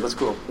 Yeah, that's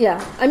cool.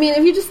 Yeah. I mean,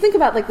 if you just think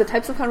about like the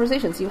types of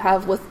conversations you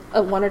have with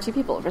 1 or 2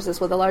 people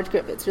versus with a large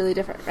group, it's really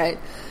different, right?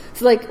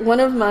 So like one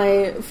of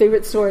my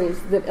favorite stories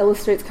that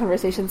illustrates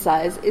conversation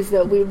size is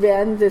that we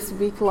ran this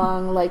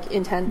week-long, like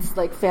intense,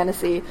 like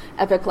fantasy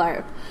epic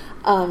LARP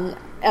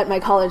at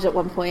my college at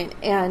one point,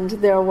 and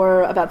there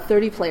were about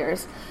 30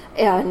 players.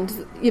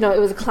 And, you know, it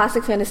was a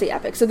classic fantasy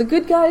epic. So the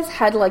good guys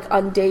had, like,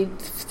 on day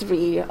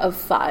 3 of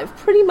 5,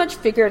 pretty much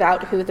figured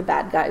out who the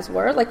bad guys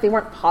were. Like, they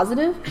weren't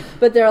positive,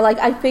 but they're like,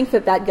 I think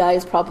that guy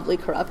is probably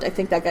corrupt. I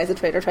think that guy's a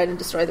traitor trying to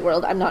destroy the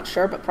world. I'm not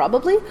sure, but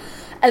probably.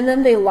 And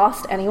then they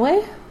lost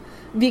anyway,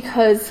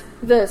 because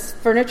the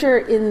furniture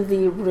in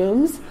the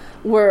rooms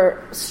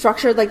were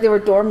structured like they were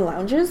dorm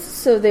lounges,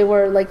 so they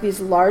were like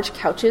these large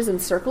couches in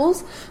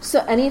circles.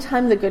 So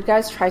anytime the good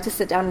guys tried to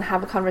sit down and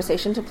have a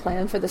conversation to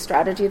plan for the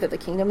strategy that the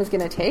kingdom is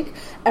going to take,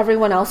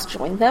 everyone else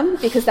joined them,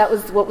 because that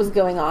was what was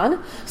going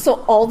on.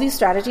 So all these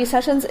strategy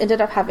sessions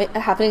ended up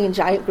happening in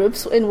giant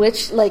groups, in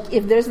which, like,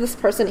 if there's this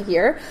person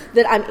here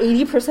that I'm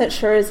 80%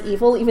 sure is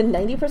evil, even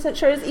 90%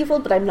 sure is evil,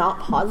 but I'm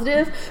not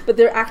positive, but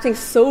they're acting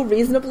so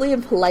reasonably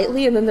and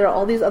politely, and then there are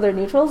all these other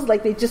neutrals,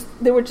 like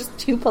they were just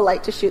too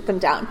polite to shoot them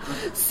down.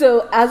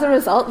 So as a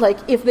result, like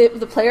if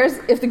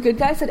the good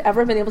guys had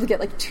ever been able to get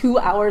like 2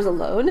 hours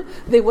alone,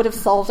 they would have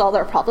solved all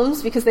their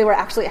problems, because they were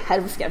actually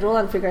ahead of schedule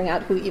on figuring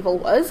out who evil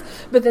was.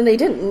 But then they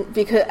didn't,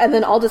 and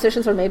then all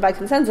decisions were made by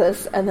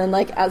consensus, and then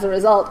like as a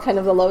result, kind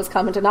of the lowest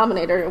common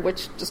denominator,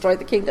 which destroyed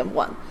the kingdom,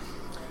 won.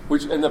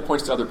 And that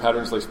points to other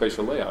patterns like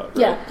spatial layout, right?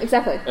 Yeah,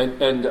 exactly.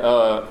 And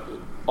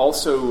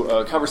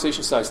also,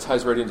 conversation size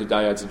ties right into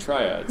dyads and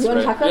triads. You want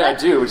right? to talk about that?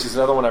 that? I do, which is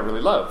another one I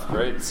really love,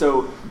 right?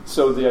 So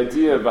the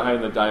idea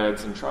behind the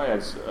dyads and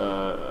triads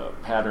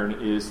pattern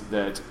is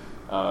that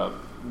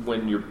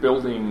when you're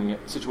building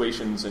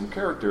situations and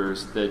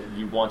characters, that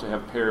you want to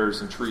have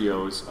pairs and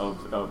trios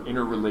of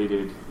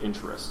interrelated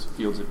interests,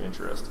 fields of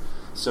interest.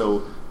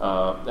 So,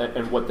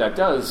 and what that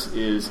does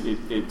is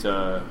it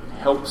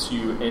helps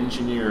you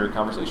engineer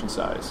conversation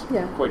size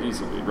quite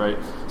easily, right?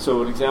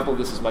 So an example of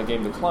this is my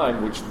game, The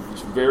Climb, which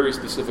very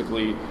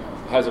specifically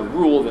has a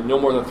rule that no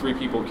more than 3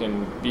 people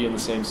can be in the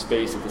same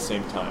space at the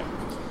same time.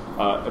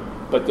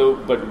 But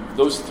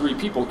those 3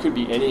 people could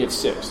be any of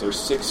 6. There's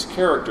 6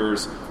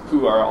 characters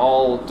who are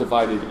all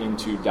divided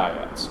into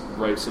dyads,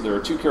 right? So there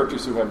are 2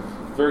 characters who have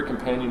very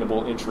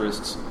companionable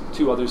interests,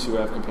 2 others who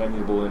have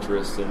companionable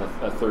interests, and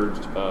a third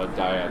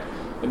dyad.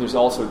 And there's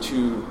also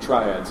 2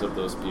 triads of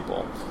those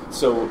people.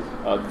 So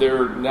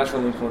their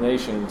natural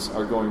inclinations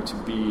are going to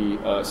be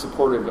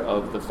supportive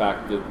of the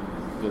fact that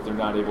they're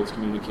not able to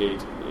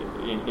communicate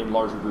in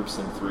larger groups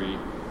than 3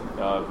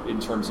 in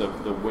terms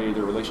of the way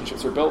their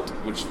relationships are built,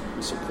 which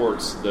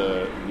supports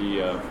the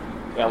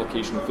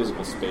allocation of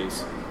physical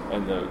space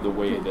and the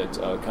way that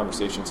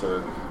conversations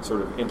are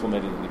sort of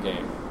implemented in the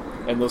game.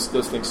 And those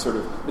things sort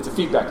of, it's a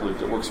feedback loop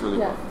that works really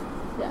well.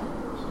 Yeah.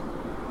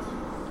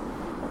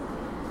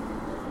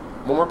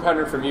 One more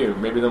pattern from you.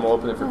 Maybe then we'll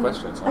open it for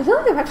questions. I feel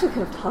like I've actually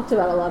kind of talked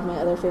about a lot of my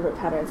other favorite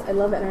patterns. I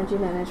love energy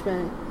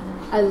management.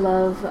 I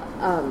love...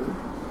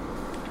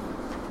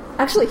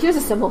 Actually, here's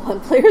a simple one.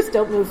 Players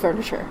don't move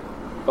furniture.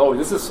 Oh,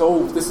 this is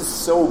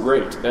so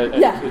great. And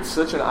it's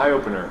such an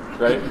eye-opener,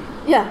 right?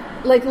 Yeah.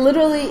 Like,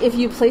 literally, if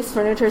you place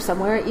furniture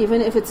somewhere,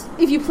 even if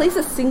you place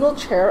a single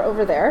chair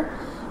over there,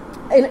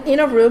 in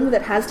a room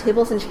that has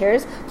tables and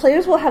chairs,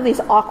 players will have these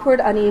awkward,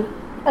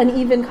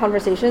 uneven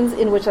conversations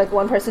in which, like,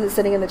 one person is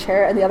sitting in the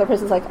chair and the other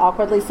person's, like,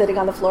 awkwardly sitting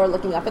on the floor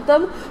looking up at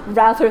them,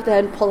 rather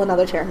than pull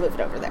another chair and move it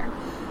over there.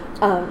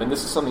 And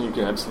this is something you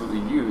can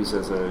absolutely use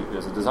as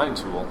a design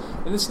tool.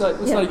 And it's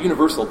not a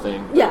universal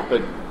thing. Yeah.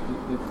 But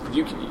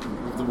you can,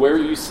 where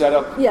you set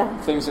up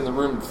things in the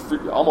room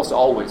almost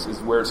always is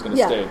where it's going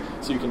to stay.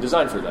 So you can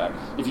design for that.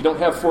 If you don't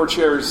have 4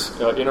 chairs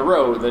in a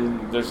row,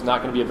 then there's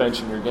not going to be a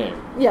bench in your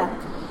game. Yeah.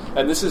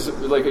 And this is,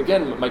 like,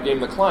 again, my game,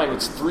 The Climb,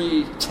 it's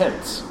 3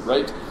 tents,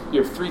 right?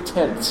 You have 3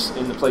 tents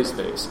in the play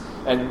space.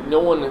 And no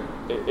one,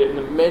 in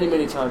the many,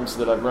 many times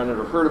that I've run it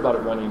or heard about it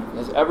running,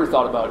 has ever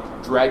thought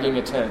about dragging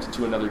a tent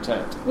to another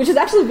tent. Which is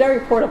actually very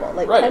portable.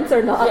 Like, tents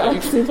are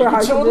not super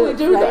hard to move. You can totally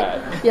do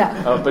that.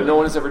 Yeah. But no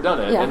one has ever done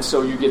it. Yeah. And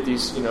so you get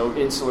these,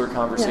 insular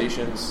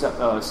conversations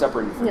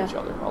separated from each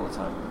other all the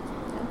time.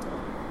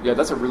 Yeah,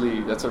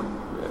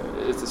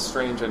 it's a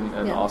strange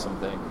and awesome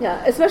thing.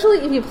 Yeah, especially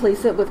if you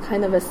place it with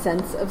kind of a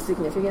sense of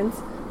significance,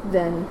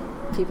 then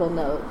people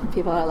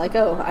are like,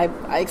 oh,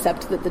 I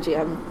accept that the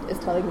GM is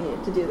telling me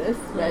to do this,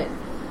 right?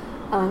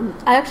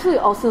 I actually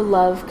also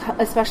love,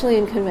 especially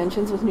in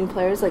conventions with new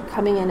players, like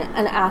coming in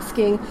and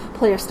asking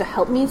players to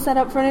help me set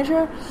up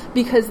furniture,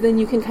 because then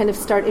you can kind of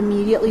start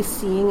immediately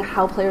seeing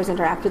how players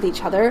interact with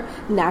each other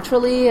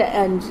naturally,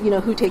 and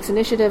who takes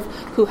initiative,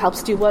 who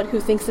helps do what, who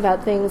thinks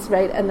about things,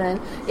 right? And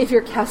then if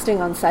you're casting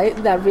on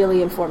site, that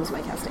really informs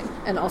my casting,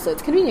 and also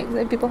it's convenient because I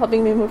have people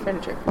helping me move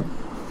furniture.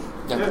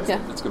 That's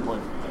a good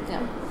point.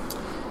 Yeah.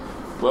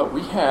 Well,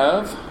 we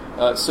have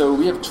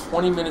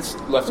 20 minutes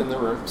left in the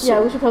room.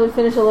 So we should probably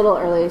finish a little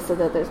early so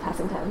that there's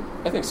passing time.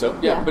 I think so.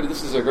 Yeah, but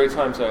this is a great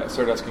time to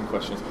start asking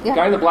questions. Yeah.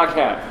 Guy in the black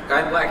hat. Guy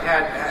in the black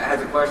hat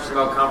has a question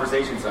about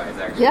conversation size,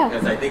 actually,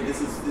 because I think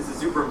this is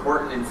super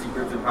important in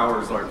Secrets and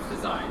Powers LARP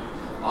design.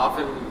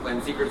 Often,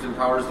 when Secrets and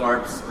Powers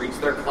LARPs reach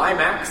their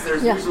climax,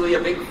 there's usually a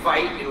big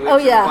fight in which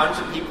a bunch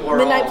of people are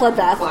Midnight all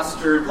bloodbath.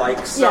 clustered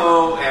like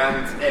so,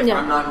 and if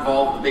I'm not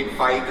involved in the big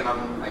fight, then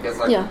I'm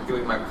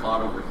doing my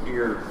plot over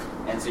here.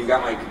 And so you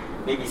got like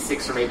maybe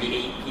 6 or maybe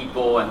 8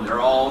 people, and they're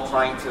all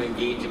trying to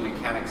engage in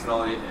mechanics and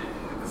all at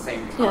the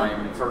same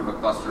time. It's sort of a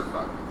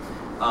clusterfuck.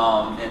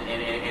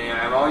 And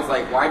I'm always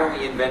like, why don't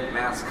we invent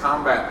mass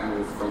combat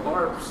rules for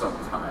LARP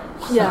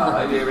sometimes?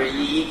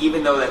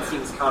 Even though that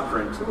seems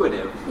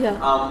counterintuitive.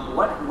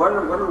 What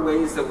are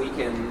ways that we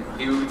can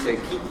do to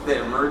keep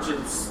the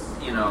emergence,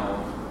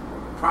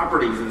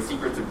 properties of the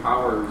Secrets and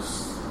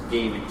Powers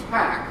game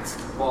intact,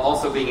 while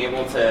also being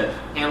able to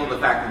handle the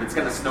fact that it's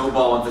going to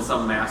snowball into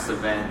some mass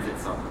event at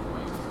some point?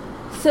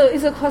 So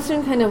is the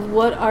question kind of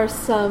what are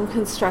some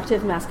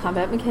constructive mass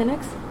combat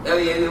mechanics?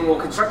 Well,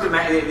 constructive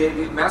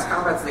mass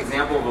combat is an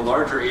example of a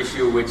larger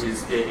issue, which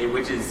is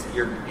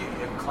your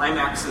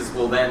climaxes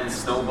will then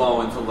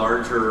snowball into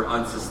larger,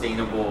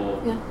 unsustainable.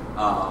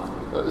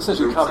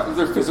 Essentially,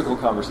 they're physical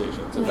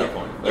conversations at that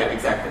point. Right? Yeah,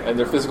 exactly. And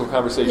they're physical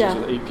conversations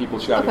with 8 people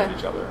shouting at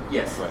each other.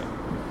 Yes. Right.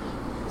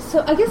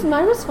 So I guess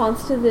my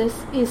response to this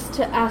is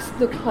to ask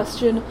the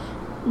question,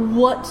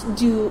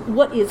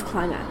 what is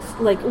climax?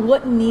 Like,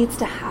 what needs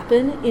to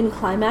happen in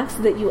climax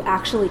that you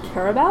actually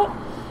care about?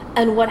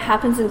 And what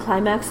happens in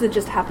climax that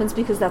just happens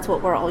because that's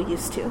what we're all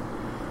used to?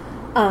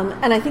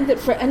 And I think that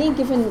for any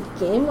given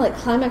game, like,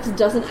 climax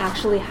doesn't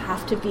actually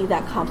have to be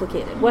that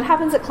complicated. What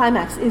happens at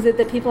climax? Is it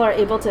that people are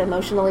able to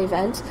emotionally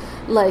vent,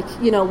 like,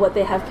 what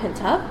they have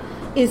pent up?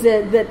 Is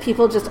it that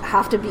people just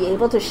have to be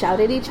able to shout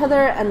at each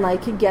other and,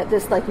 like, get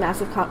this, like,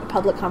 massive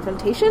public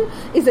confrontation?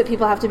 Is it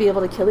people have to be able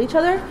to kill each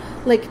other?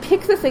 Like,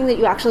 pick the thing that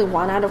you actually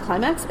want out of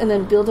climax and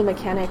then build a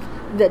mechanic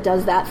that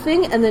does that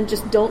thing, and then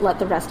just don't let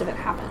the rest of it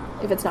happen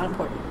if it's not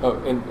important. Oh,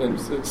 and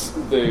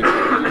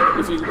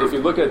if you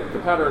look at the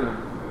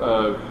pattern,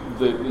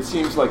 it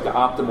seems like the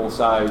optimal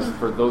size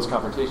for those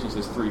confrontations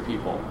is 3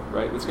 people,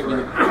 right? It's going to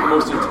be the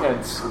most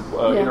intense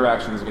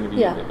interaction is going to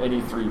be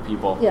any 3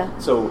 people. Yeah.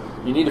 So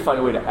you need to find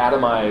a way to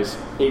atomize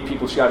 8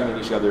 people shouting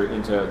at each other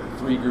into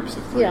 3 groups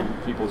of 3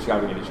 people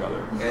shouting at each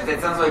other. Yeah,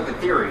 that sounds like the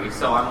theory,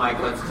 so I'm like,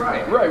 let's try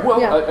it. Right,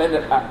 well, and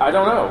I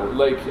don't know.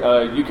 Like,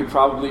 you could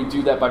probably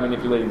do that by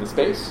manipulating the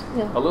space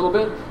a little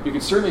bit. You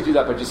could certainly do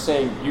that by just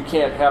saying you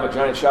can't have a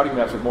giant shouting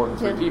match with more than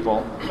 3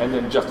 people, and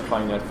then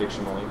justifying that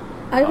fictionally.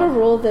 I have a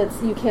rule that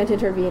you can't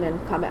intervene in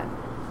combat.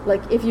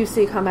 Like, if you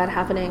see combat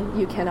happening,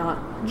 you cannot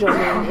join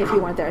in if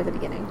you weren't there at the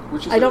beginning.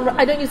 I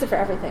don't use it for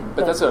everything.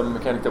 But that's a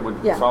mechanic that would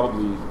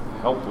probably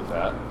help with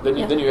that.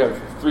 Then you have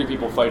 3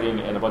 people fighting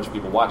and a bunch of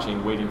people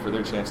watching, waiting for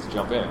their chance to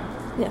jump in.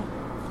 Yeah.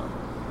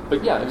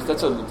 But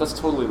that's a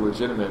totally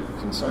legitimate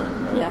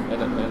concern, right? Yeah.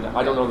 And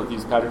I don't know that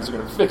these patterns are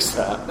going to fix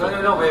that. No. But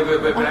I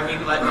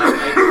mean, like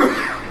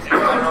I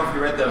don't know if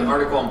you read the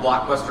article on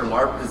Blockbuster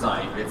LARP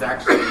design. It's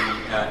actually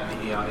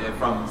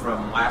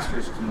from last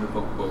year's Kingdom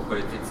book, but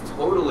it's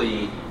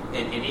totally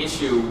an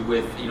issue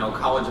with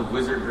College of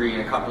Wizardry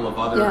and a couple of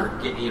other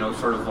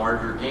sort of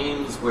larger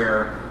games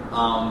where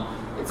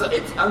it's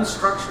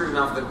unstructured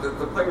enough that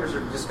the players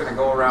are just going to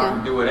go around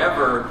and do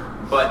whatever.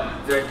 But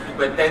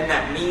then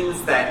that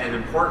means that at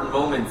important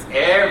moments,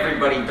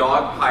 everybody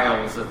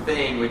dogpiles a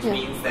thing, which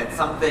means that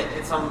some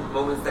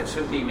moments that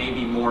should be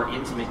maybe more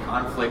intimate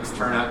conflicts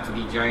turn out to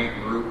be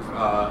giant group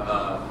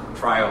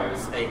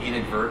trials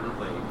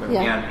inadvertently.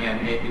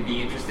 And it'd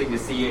be interesting to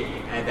see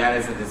that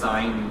as a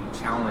design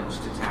challenge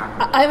to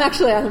tackle. I'm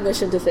actually on a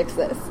mission to fix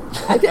this.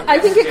 I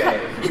think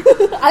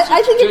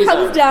it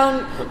comes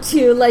down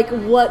to, like,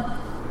 what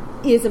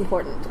is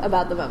important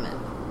about the moment,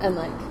 and,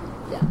 like,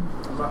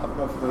 I'm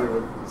not familiar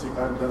with,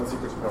 I haven't done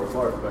Secrets of Powers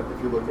LARP, but if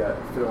you look at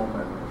film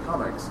and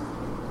comics,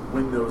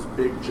 when those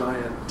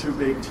two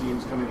big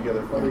teams coming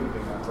together fighting,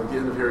 like the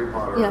end of Harry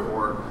Potter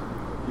or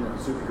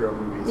superhero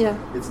movies,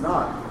 it's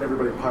not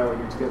everybody piling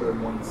it together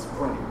in one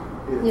frame.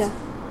 It's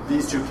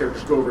these 2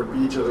 characters go over and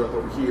beat each other up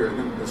over here, and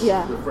then the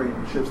frame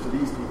shifts to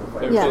these people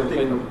fighting.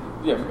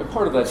 And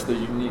part of that's the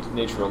unique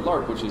nature of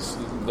LARP, which is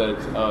that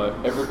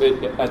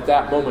at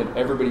that moment,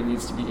 everybody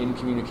needs to be in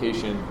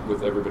communication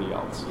with everybody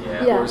else.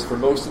 Whereas for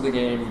most of the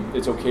game,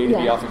 it's okay to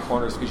be off in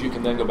corners because you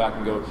can then go back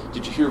and go,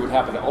 did you hear what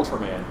happened to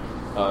Ultraman?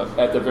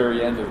 At the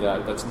very end of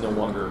that, that's no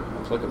longer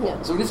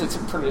applicable. So it's a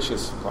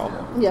pernicious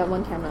problem. Yeah,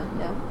 one camera,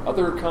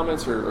 Other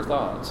comments or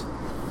thoughts?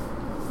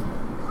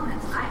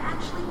 I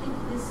actually think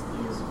this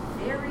is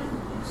very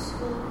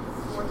useful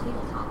for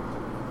tabletop.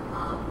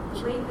 The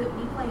way that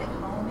we play at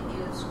home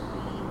is we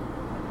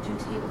do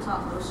tabletop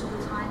most of the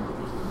time, but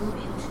we move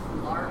into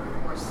LARP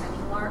or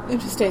semi-LARP.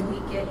 Interesting. We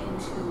get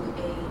into a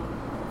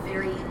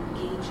very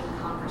engaging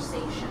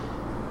conversation.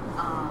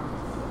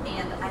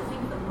 And I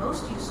think the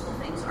most useful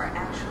things are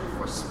actually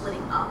for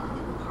splitting up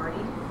in the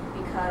party,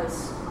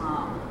 because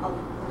a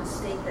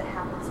mistake that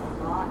happens a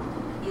lot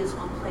is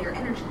on player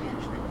energy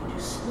management. You do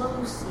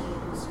slow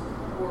scenes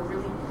or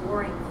really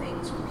boring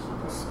things when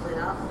people split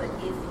up, but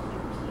if you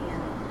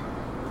can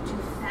do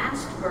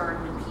fast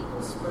burn when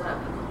people split up,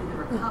 you can do the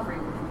recovery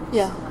when you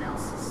use someone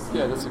else's scene.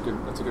 Yeah, that's a good.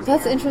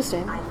 That's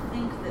interesting. I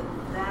think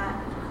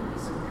that could be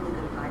some really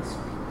good advice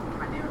for people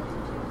primarily to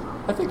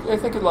tabletop. I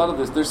think a lot of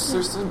this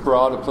there's some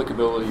broad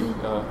applicability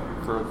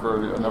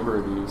for a number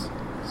of these.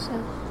 So,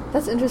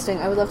 that's interesting.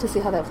 I would love to see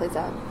how that plays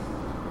out.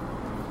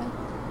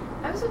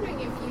 I was wondering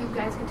if you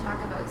guys could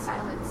talk about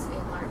silence in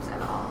LARPs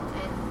at all,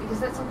 and because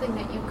that's something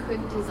that you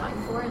could design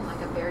for in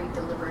like a very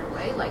deliberate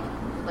way, like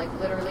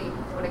literally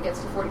when it gets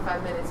to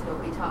 45 minutes,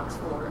 nobody talks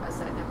for a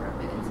set number of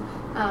minutes.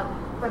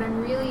 But I'm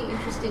really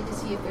interested to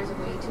see if there's a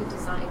way to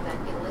design that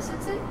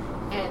elicits it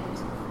and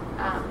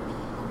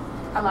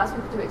allows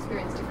people to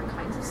experience different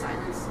kinds of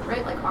silence,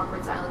 right? Like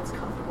awkward silence,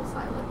 comfortable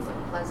silence,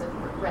 like pleasant,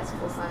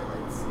 restful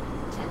silence,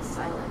 tense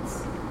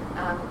silence. Do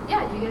you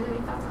guys have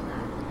any thoughts on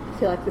that? I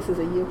feel like this is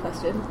a you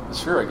question.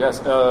 Sure, I guess.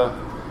 I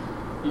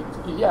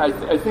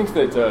think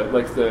that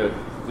like the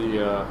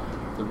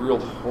real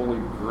holy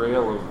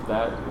grail of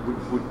that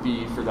would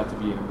be for that to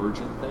be an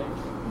emergent thing,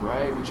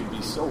 right? Which would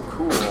be so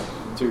cool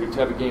to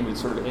have a game that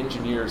sort of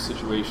engineers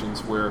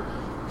situations where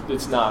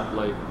it's not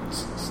like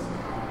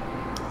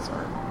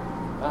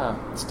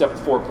step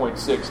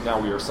 4.6, now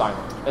we are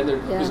silent. And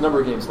there's a number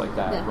of games like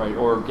that, right?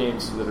 Or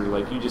games that are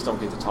like you just don't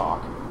get to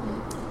talk,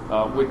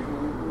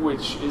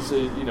 which is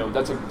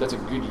that's a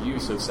good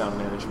use of sound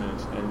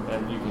management,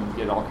 and you can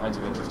get all kinds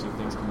of interesting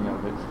things coming out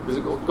of it. There's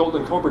a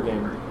Golden Cobra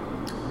game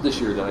this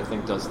year that I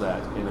think does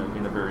that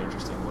in a very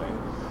interesting way.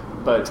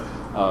 But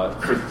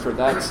for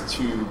that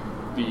to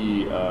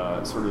be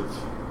sort of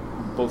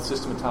both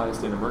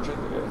systematized and emergent,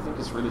 I think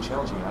it's really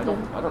challenging. I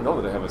don't know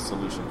that I have a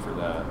solution for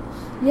that.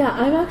 Yeah,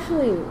 I'm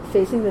actually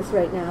facing this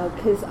right now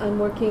because I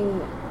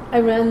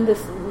ran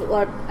this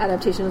LARP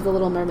adaptation of The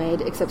Little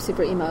Mermaid, except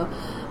super emo,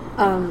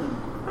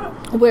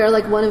 where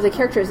like one of the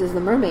characters is the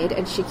mermaid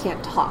and she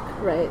can't talk,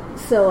 right?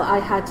 So I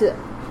had to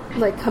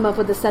come up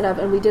with the setup,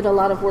 and we did a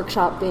lot of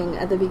workshopping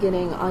at the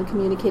beginning on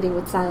communicating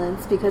with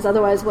silence, because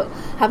otherwise what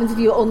happens if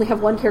you only have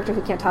one character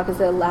who can't talk is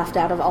they're laughed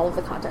out of all of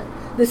the content.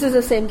 This is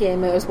the same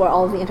game as where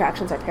all of the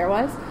interactions are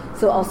pairwise,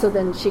 so also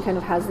then she kind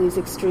of has these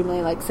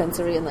extremely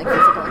sensory and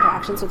physical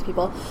interactions with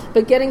people,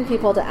 but getting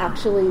people to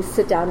actually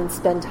sit down and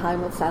spend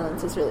time with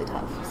silence is really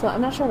tough. So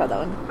I'm not sure about that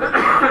one.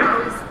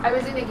 I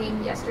was in a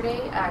game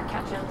yesterday,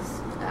 Cat Jones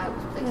was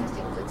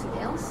playtesting Glitzy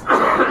Nails,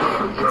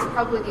 and it's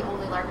probably the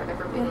only LARP I've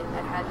ever been in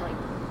that had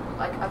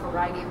a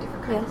variety of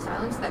different kinds of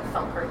silence that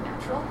felt very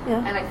natural.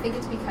 Yeah. And I think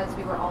it's because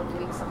we were all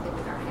doing something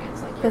with our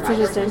hands, like you're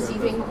either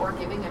receiving or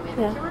giving a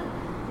manicure.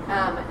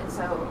 And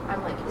so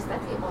I'm like, is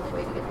that the only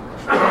way to get people to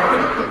show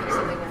up? Give you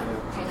something to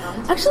hang on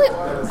to? Actually,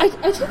 I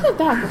take that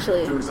back,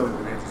 actually. Doing something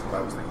with hands is what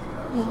I was thinking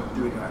of,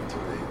 doing an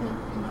activity.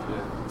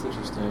 Yeah, it's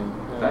interesting.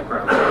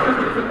 Background sound is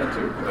good for that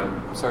too.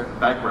 Sorry?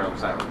 Background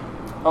sound.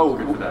 Oh,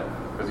 good for that.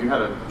 Because you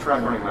had a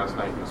track running last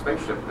night in the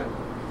spaceship thing.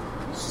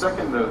 The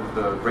second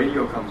the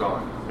radio comes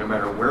on, no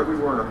matter where we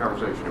were in our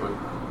conversation, it was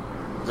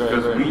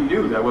because we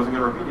knew that wasn't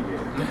going to repeat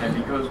again, and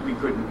because we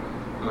couldn't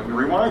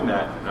rewind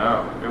that.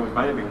 No, it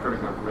might have been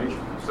critical information.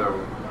 So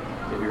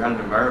if you had an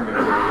environment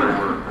where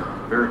there were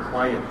very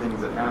quiet things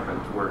that happened,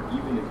 where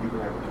even if you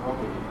and I were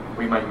talking,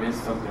 we might miss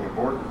something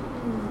important.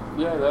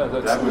 Yeah,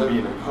 that would be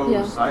an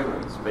imposed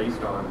silence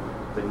based on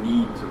the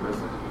need to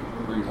listen.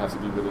 Where you have to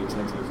be really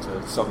attentive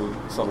to subtle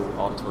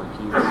auditory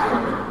cues.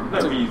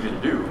 That'd be easy to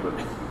do, but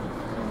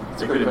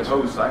it's a good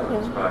impose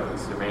silence by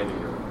demanding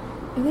it.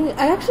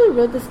 I actually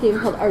wrote this game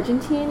called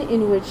Argentine,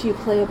 in which you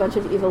play a bunch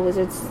of evil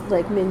wizards,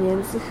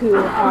 minions, who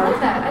are...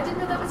 I didn't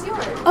know that was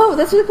yours. Oh,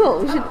 that's really cool.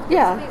 We should,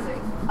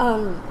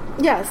 that's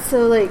amazing.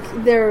 So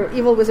they're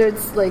evil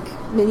wizards,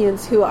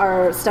 minions who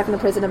are stuck in a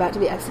prison about to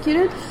be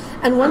executed.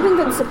 And one thing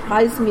that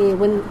surprised me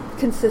when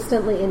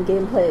consistently in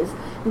gameplays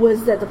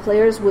was that the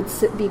players would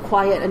be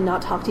quiet and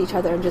not talk to each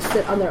other and just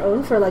sit on their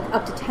own for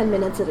up to 10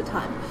 minutes at a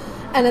time.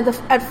 And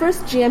at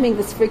first jamming,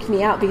 this freaked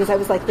me out because I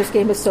was like, this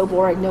game is so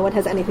boring. No one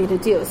has anything to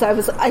do. So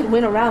I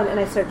went around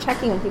and I started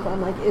checking on people. I'm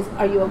like,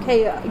 are you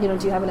okay? Do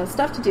you have enough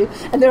stuff to do?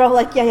 And they're all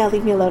like, yeah,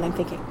 leave me alone. I'm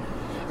thinking.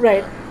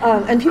 Right.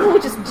 And people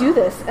would just do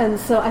this. And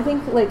so I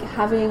think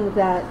having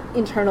that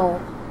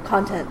internal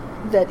content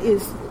that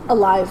is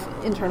alive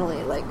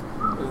internally,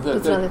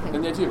 that's another thing.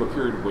 And the idea of a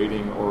period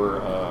waiting or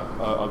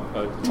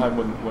a time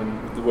when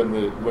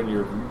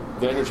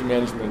the energy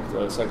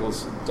management cycle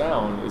is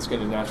down, is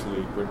going to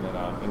naturally bring that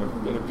out.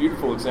 And a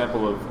beautiful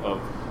example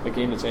of a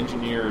game that's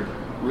engineered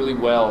really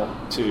well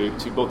to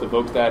both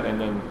evoke that and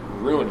then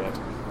ruin it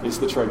is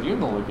the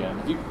Tribunal again.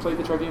 Have you played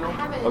the Tribunal? I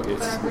haven't. Okay,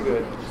 it's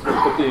good.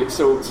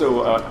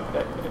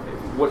 But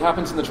what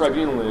happens in the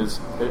Tribunal is,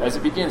 as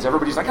it begins,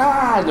 everybody's like,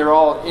 and they're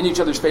all in each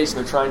other's face, and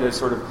they're trying to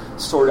sort of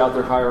sort out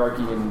their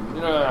hierarchy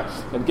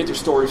and get their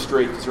story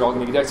straight, because they're all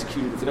going to get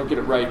executed if they don't get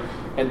it right.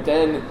 And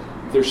then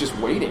there's just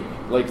waiting.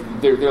 Like,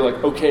 they're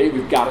like, okay,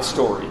 we've got a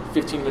story.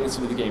 15 minutes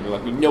into the game, they're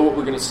like, we know what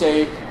we're going to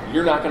say.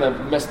 You're not going to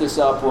mess this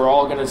up. We're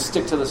all going to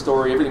stick to the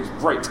story. Everything's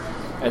great.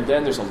 And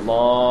then there's a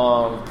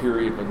long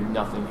period when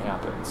nothing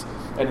happens.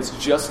 And it's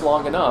just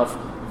long enough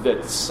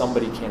that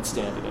somebody can't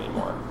stand it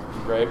anymore,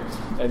 right?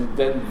 And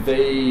then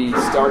they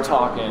start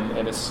talking,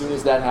 and as soon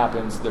as that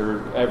happens,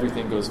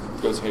 everything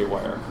goes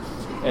haywire.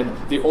 And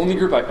the only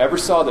group I ever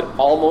saw that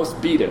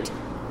almost beat it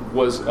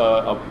was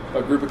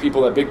a group of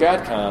people at Big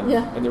Bad Con,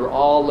 and they were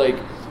all like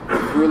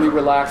really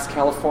relaxed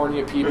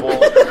California people.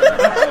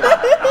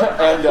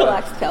 And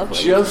relaxed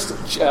California.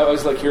 I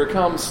was like, here it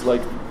comes,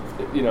 like,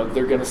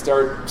 they're going to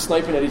start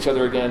sniping at each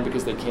other again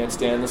because they can't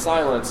stand the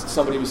silence.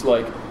 Somebody was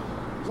like,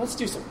 let's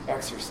do some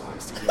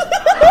exercise together.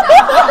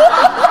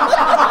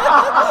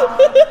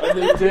 And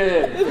they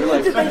did. They're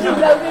like, we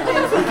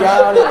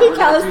got it.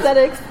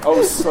 Calisthenics.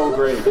 Oh, so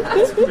great.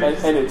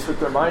 And it took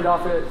their mind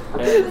off it,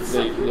 and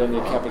they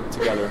kept it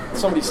together.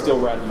 Somebody still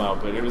ratted them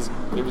out, but it was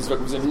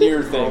a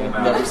near thing.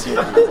 I've never seen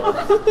it before.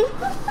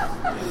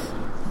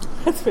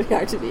 That's pretty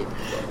hard to beat.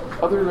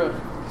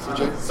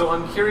 So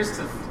I'm curious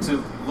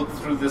to look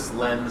through this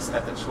lens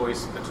at the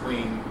choice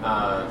between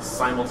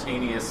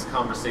simultaneous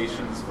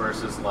conversations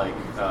versus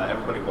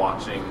everybody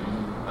watching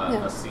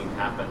a scene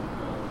happen.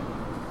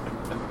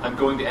 I'm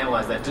going to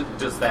analyze that.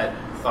 Does that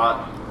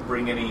thought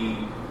bring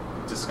any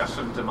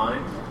discussion to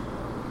mind?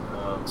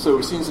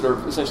 So scenes that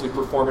are essentially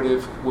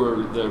performative, where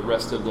the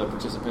rest of the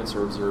participants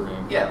are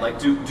observing. Yeah, like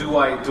do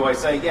I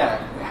say,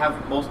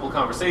 have multiple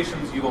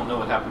conversations, you won't know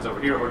what happens over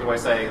here, or do I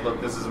say,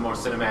 look, this is a more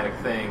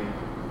cinematic thing,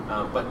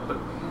 but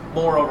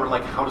moreover,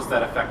 how does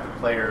that affect the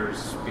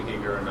player's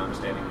behavior and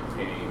understanding of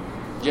the game?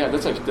 Yeah,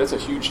 that's a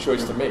huge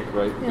choice to make,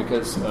 right? Yeah.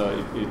 Because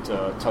it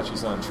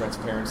touches on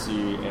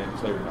transparency and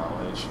player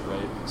knowledge,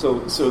 right? So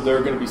there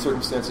are going to be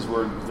circumstances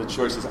where the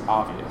choice is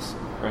obvious,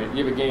 right?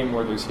 You have a game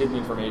where there's hidden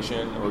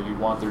information, or you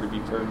want there to be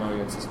paranoia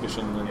and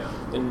suspicion,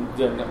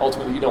 then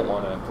ultimately you don't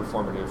want a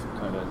performative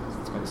kind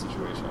of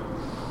situation.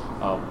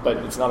 But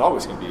it's not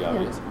always going to be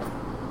obvious.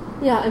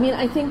 Yeah, I mean,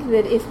 I think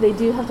that if they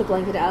do have to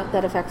blank it out,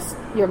 that affects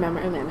your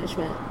memory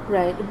management,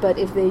 right? But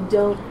if they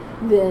don't,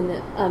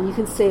 then you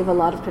can save a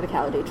lot of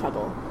criticality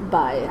trouble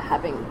by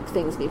having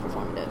things be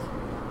performative.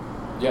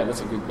 Yeah,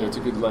 that's a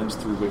good lens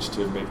through which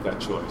to make that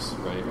choice,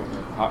 right?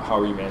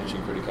 How are you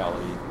managing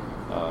criticality?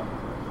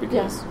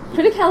 Because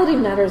criticality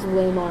matters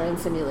way more in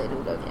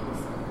simulating Go games,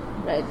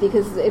 right?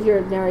 Because if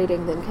you're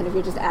narrating, then kind of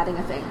you're just adding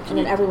a thing, and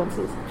then everyone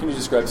sees. Can you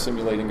describe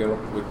simulating Go?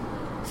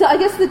 So I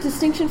guess the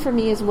distinction for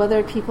me is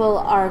whether people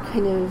are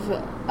kind of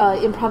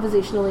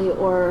improvisationally,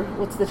 or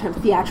what's the term,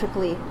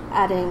 theatrically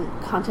adding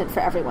content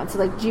for everyone. So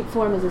like Jeep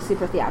Form is a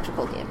super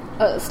theatrical game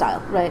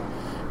style, right?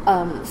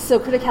 So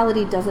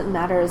criticality doesn't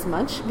matter as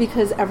much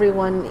because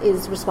everyone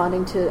is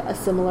responding to a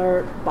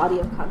similar body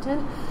of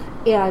content,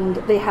 and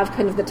they have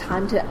kind of the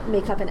time to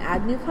make up and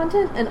add new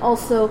content. And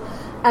also,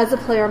 as a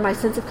player, my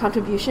sense of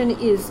contribution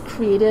is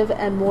creative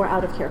and more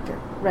out of character,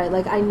 right?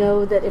 Like, I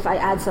know that if I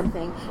add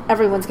something,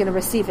 everyone's going to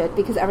receive it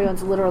because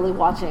everyone's literally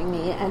watching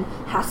me and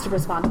has to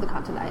respond to the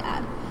content I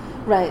add,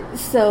 right?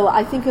 So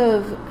I think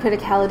of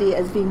criticality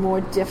as being more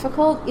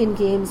difficult in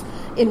games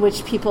in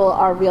which people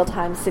are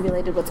real-time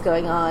simulated what's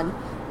going on,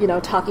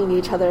 talking to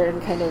each other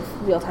and kind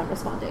of real-time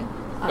responding.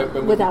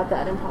 Without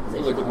that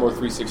improvisation. Like with more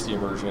 360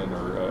 immersion,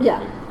 or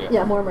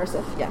more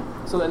immersive. Yeah.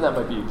 So then that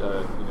might be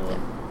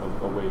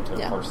a way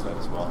to parse that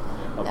as well.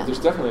 But there's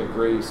definitely a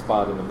gray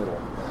spot in the middle.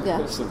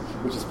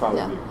 Which is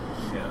probably.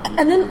 Yeah.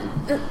 And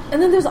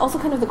then there's also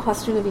kind of the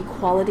question of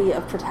equality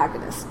of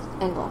protagonist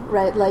angle,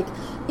 right? Like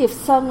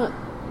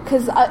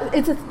because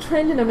it's a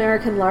trend in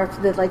American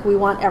LARP that we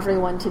want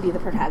everyone to be the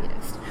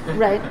protagonist,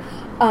 right?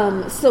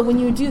 So when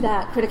you do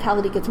that,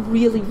 criticality gets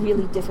really,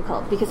 really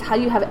difficult because how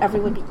do you have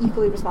everyone be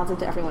equally responsive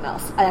to everyone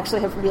else? I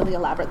actually have really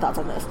elaborate thoughts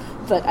on this,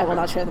 but I will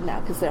not share them now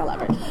because they're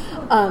elaborate.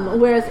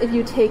 Whereas if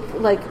you take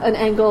an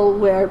angle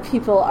where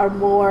people are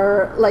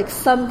more,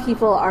 some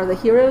people are the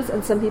heroes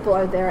and some people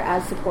are there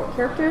as support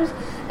characters,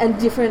 and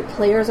different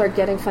players are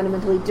getting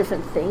fundamentally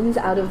different things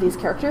out of these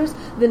characters,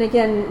 then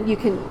again, you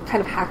can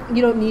kind of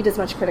you don't need as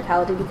much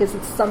criticality because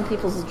it's some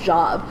people's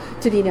job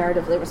to be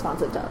narratively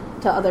responsive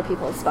to other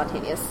people's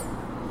spontaneous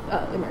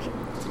immersion.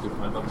 That's a good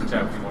point. I'd love to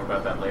chat with you more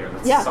about that later.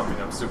 That's something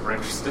I'm super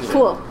interested in.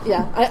 Cool.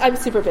 Yeah, I'm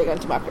super big on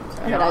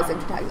democratizing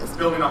protagonists.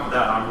 Building off of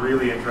that, I'm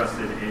really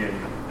interested in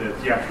the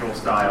theatrical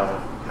style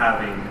of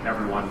having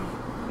everyone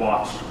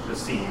watch the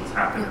scenes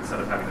happen instead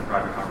of having the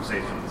private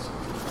conversations.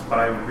 But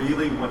I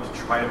really want to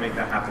try to make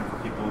that happen for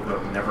people who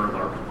have never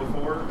LARPed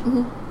before.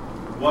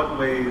 Mm-hmm. What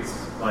ways,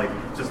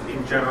 just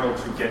in general,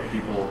 to get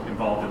people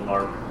involved in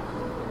LARP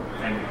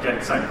and get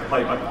excited to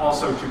play, but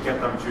also to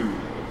get them to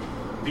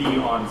be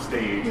on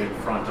stage in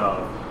front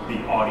of the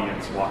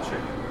audience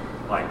watching,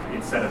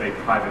 instead of a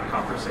private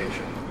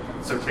conversation?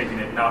 So taking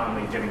it, not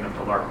only getting them to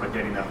LARP, but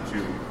getting them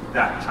to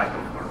that type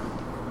of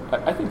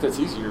LARP. I think that's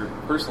easier,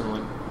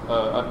 personally.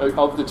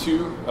 Of the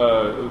two,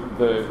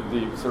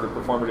 the sort of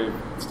performative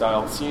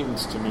style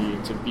seems to me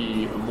to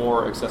be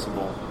more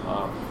accessible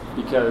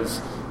because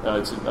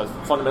it's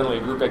fundamentally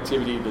a group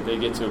activity that they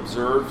get to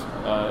observe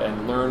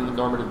and learn what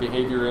normative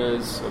behavior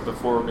is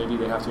before maybe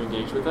they have to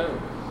engage with it.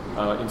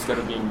 Instead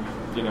of being,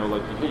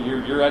 like, hey,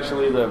 you're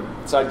actually the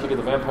sidekick of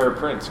the Vampire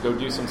Prince, go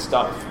do some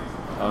stuff,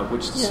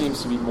 which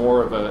seems to be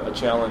more of a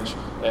challenge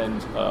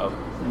and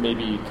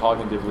maybe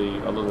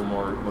cognitively a little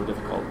more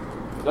difficult.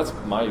 That's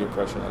my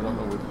impression. I don't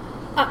know.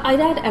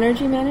 I'd add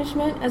energy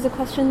management as a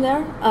question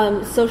there.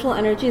 Social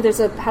energy, there's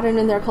a pattern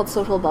in there called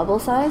social bubble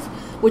size,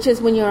 which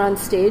is when you're on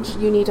stage,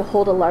 you need to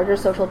hold a larger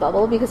social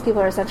bubble because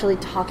people are essentially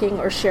talking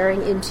or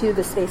sharing into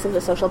the space of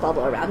the social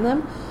bubble around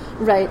them,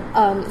 right?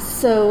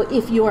 So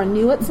if you are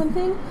new at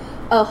something,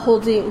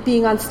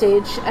 being on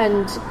stage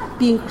and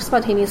being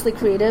spontaneously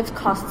creative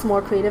costs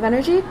more creative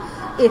energy.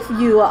 If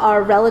you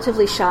are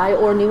relatively shy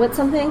or new at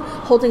something,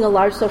 holding a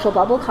large social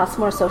bubble costs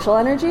more social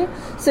energy.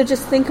 So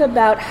just think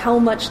about how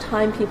much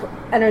time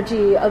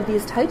energy of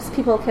these types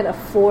people can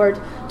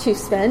afford to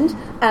spend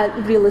at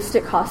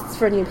realistic costs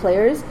for new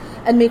players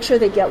and make sure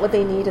they get what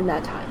they need in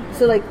that time.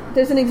 So like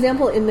there's an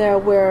example in there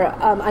where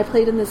I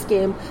played in this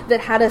game that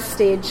had a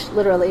stage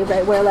literally,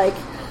 right, where like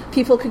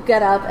people could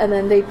get up and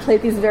then they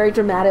played these very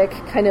dramatic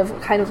kind of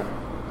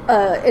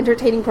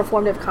entertaining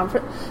performative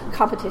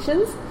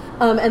competitions.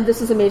 And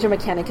this is a major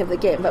mechanic of the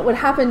game. But what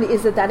happened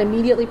is that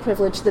immediately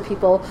privileged the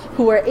people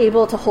who were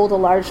able to hold a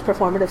large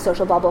performative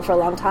social bubble for a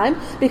long time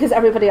because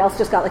everybody else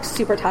just got like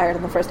super tired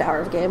in the first hour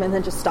of the game and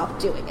then just stopped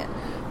doing it,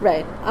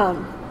 right?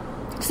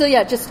 So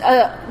yeah,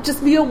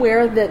 just be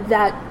aware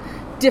that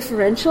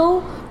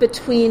differential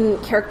between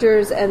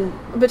characters and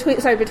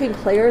between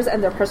players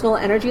and their personal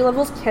energy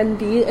levels can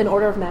be an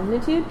order of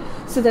magnitude.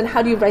 So then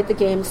how do you write the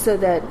game so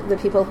that the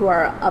people who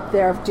are up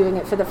there doing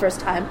it for the first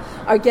time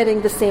are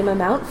getting the same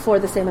amount for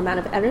the same amount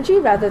of energy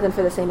rather than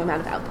for the same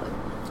amount of output?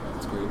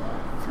 That's great.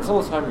 That's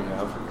all the time we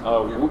have.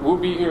 We'll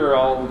be here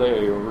all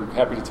day. We're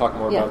happy to talk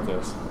more about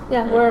this.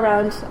 Yeah, we're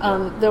around.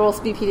 There will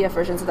be PDF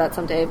versions of that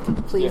someday.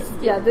 Please.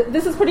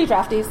 This is pretty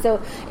drafty.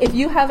 So if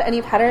you have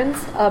any patterns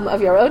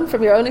of your own,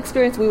 from your own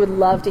experience, we would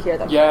love to hear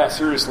them. Yeah,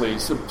 seriously.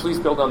 So please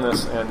build on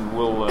this, and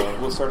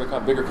we'll start a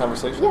bigger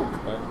conversation. Yeah.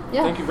 Right?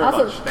 Yeah. Thank you very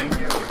much. Thank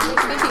you.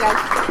 Thank you, guys.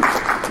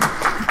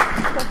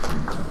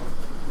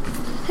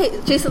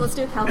 Hey, Jason, let's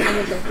do a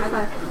California thing. High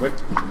five. Wait.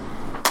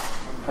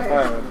 High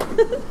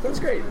five. That's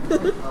great.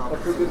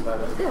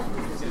 Yeah.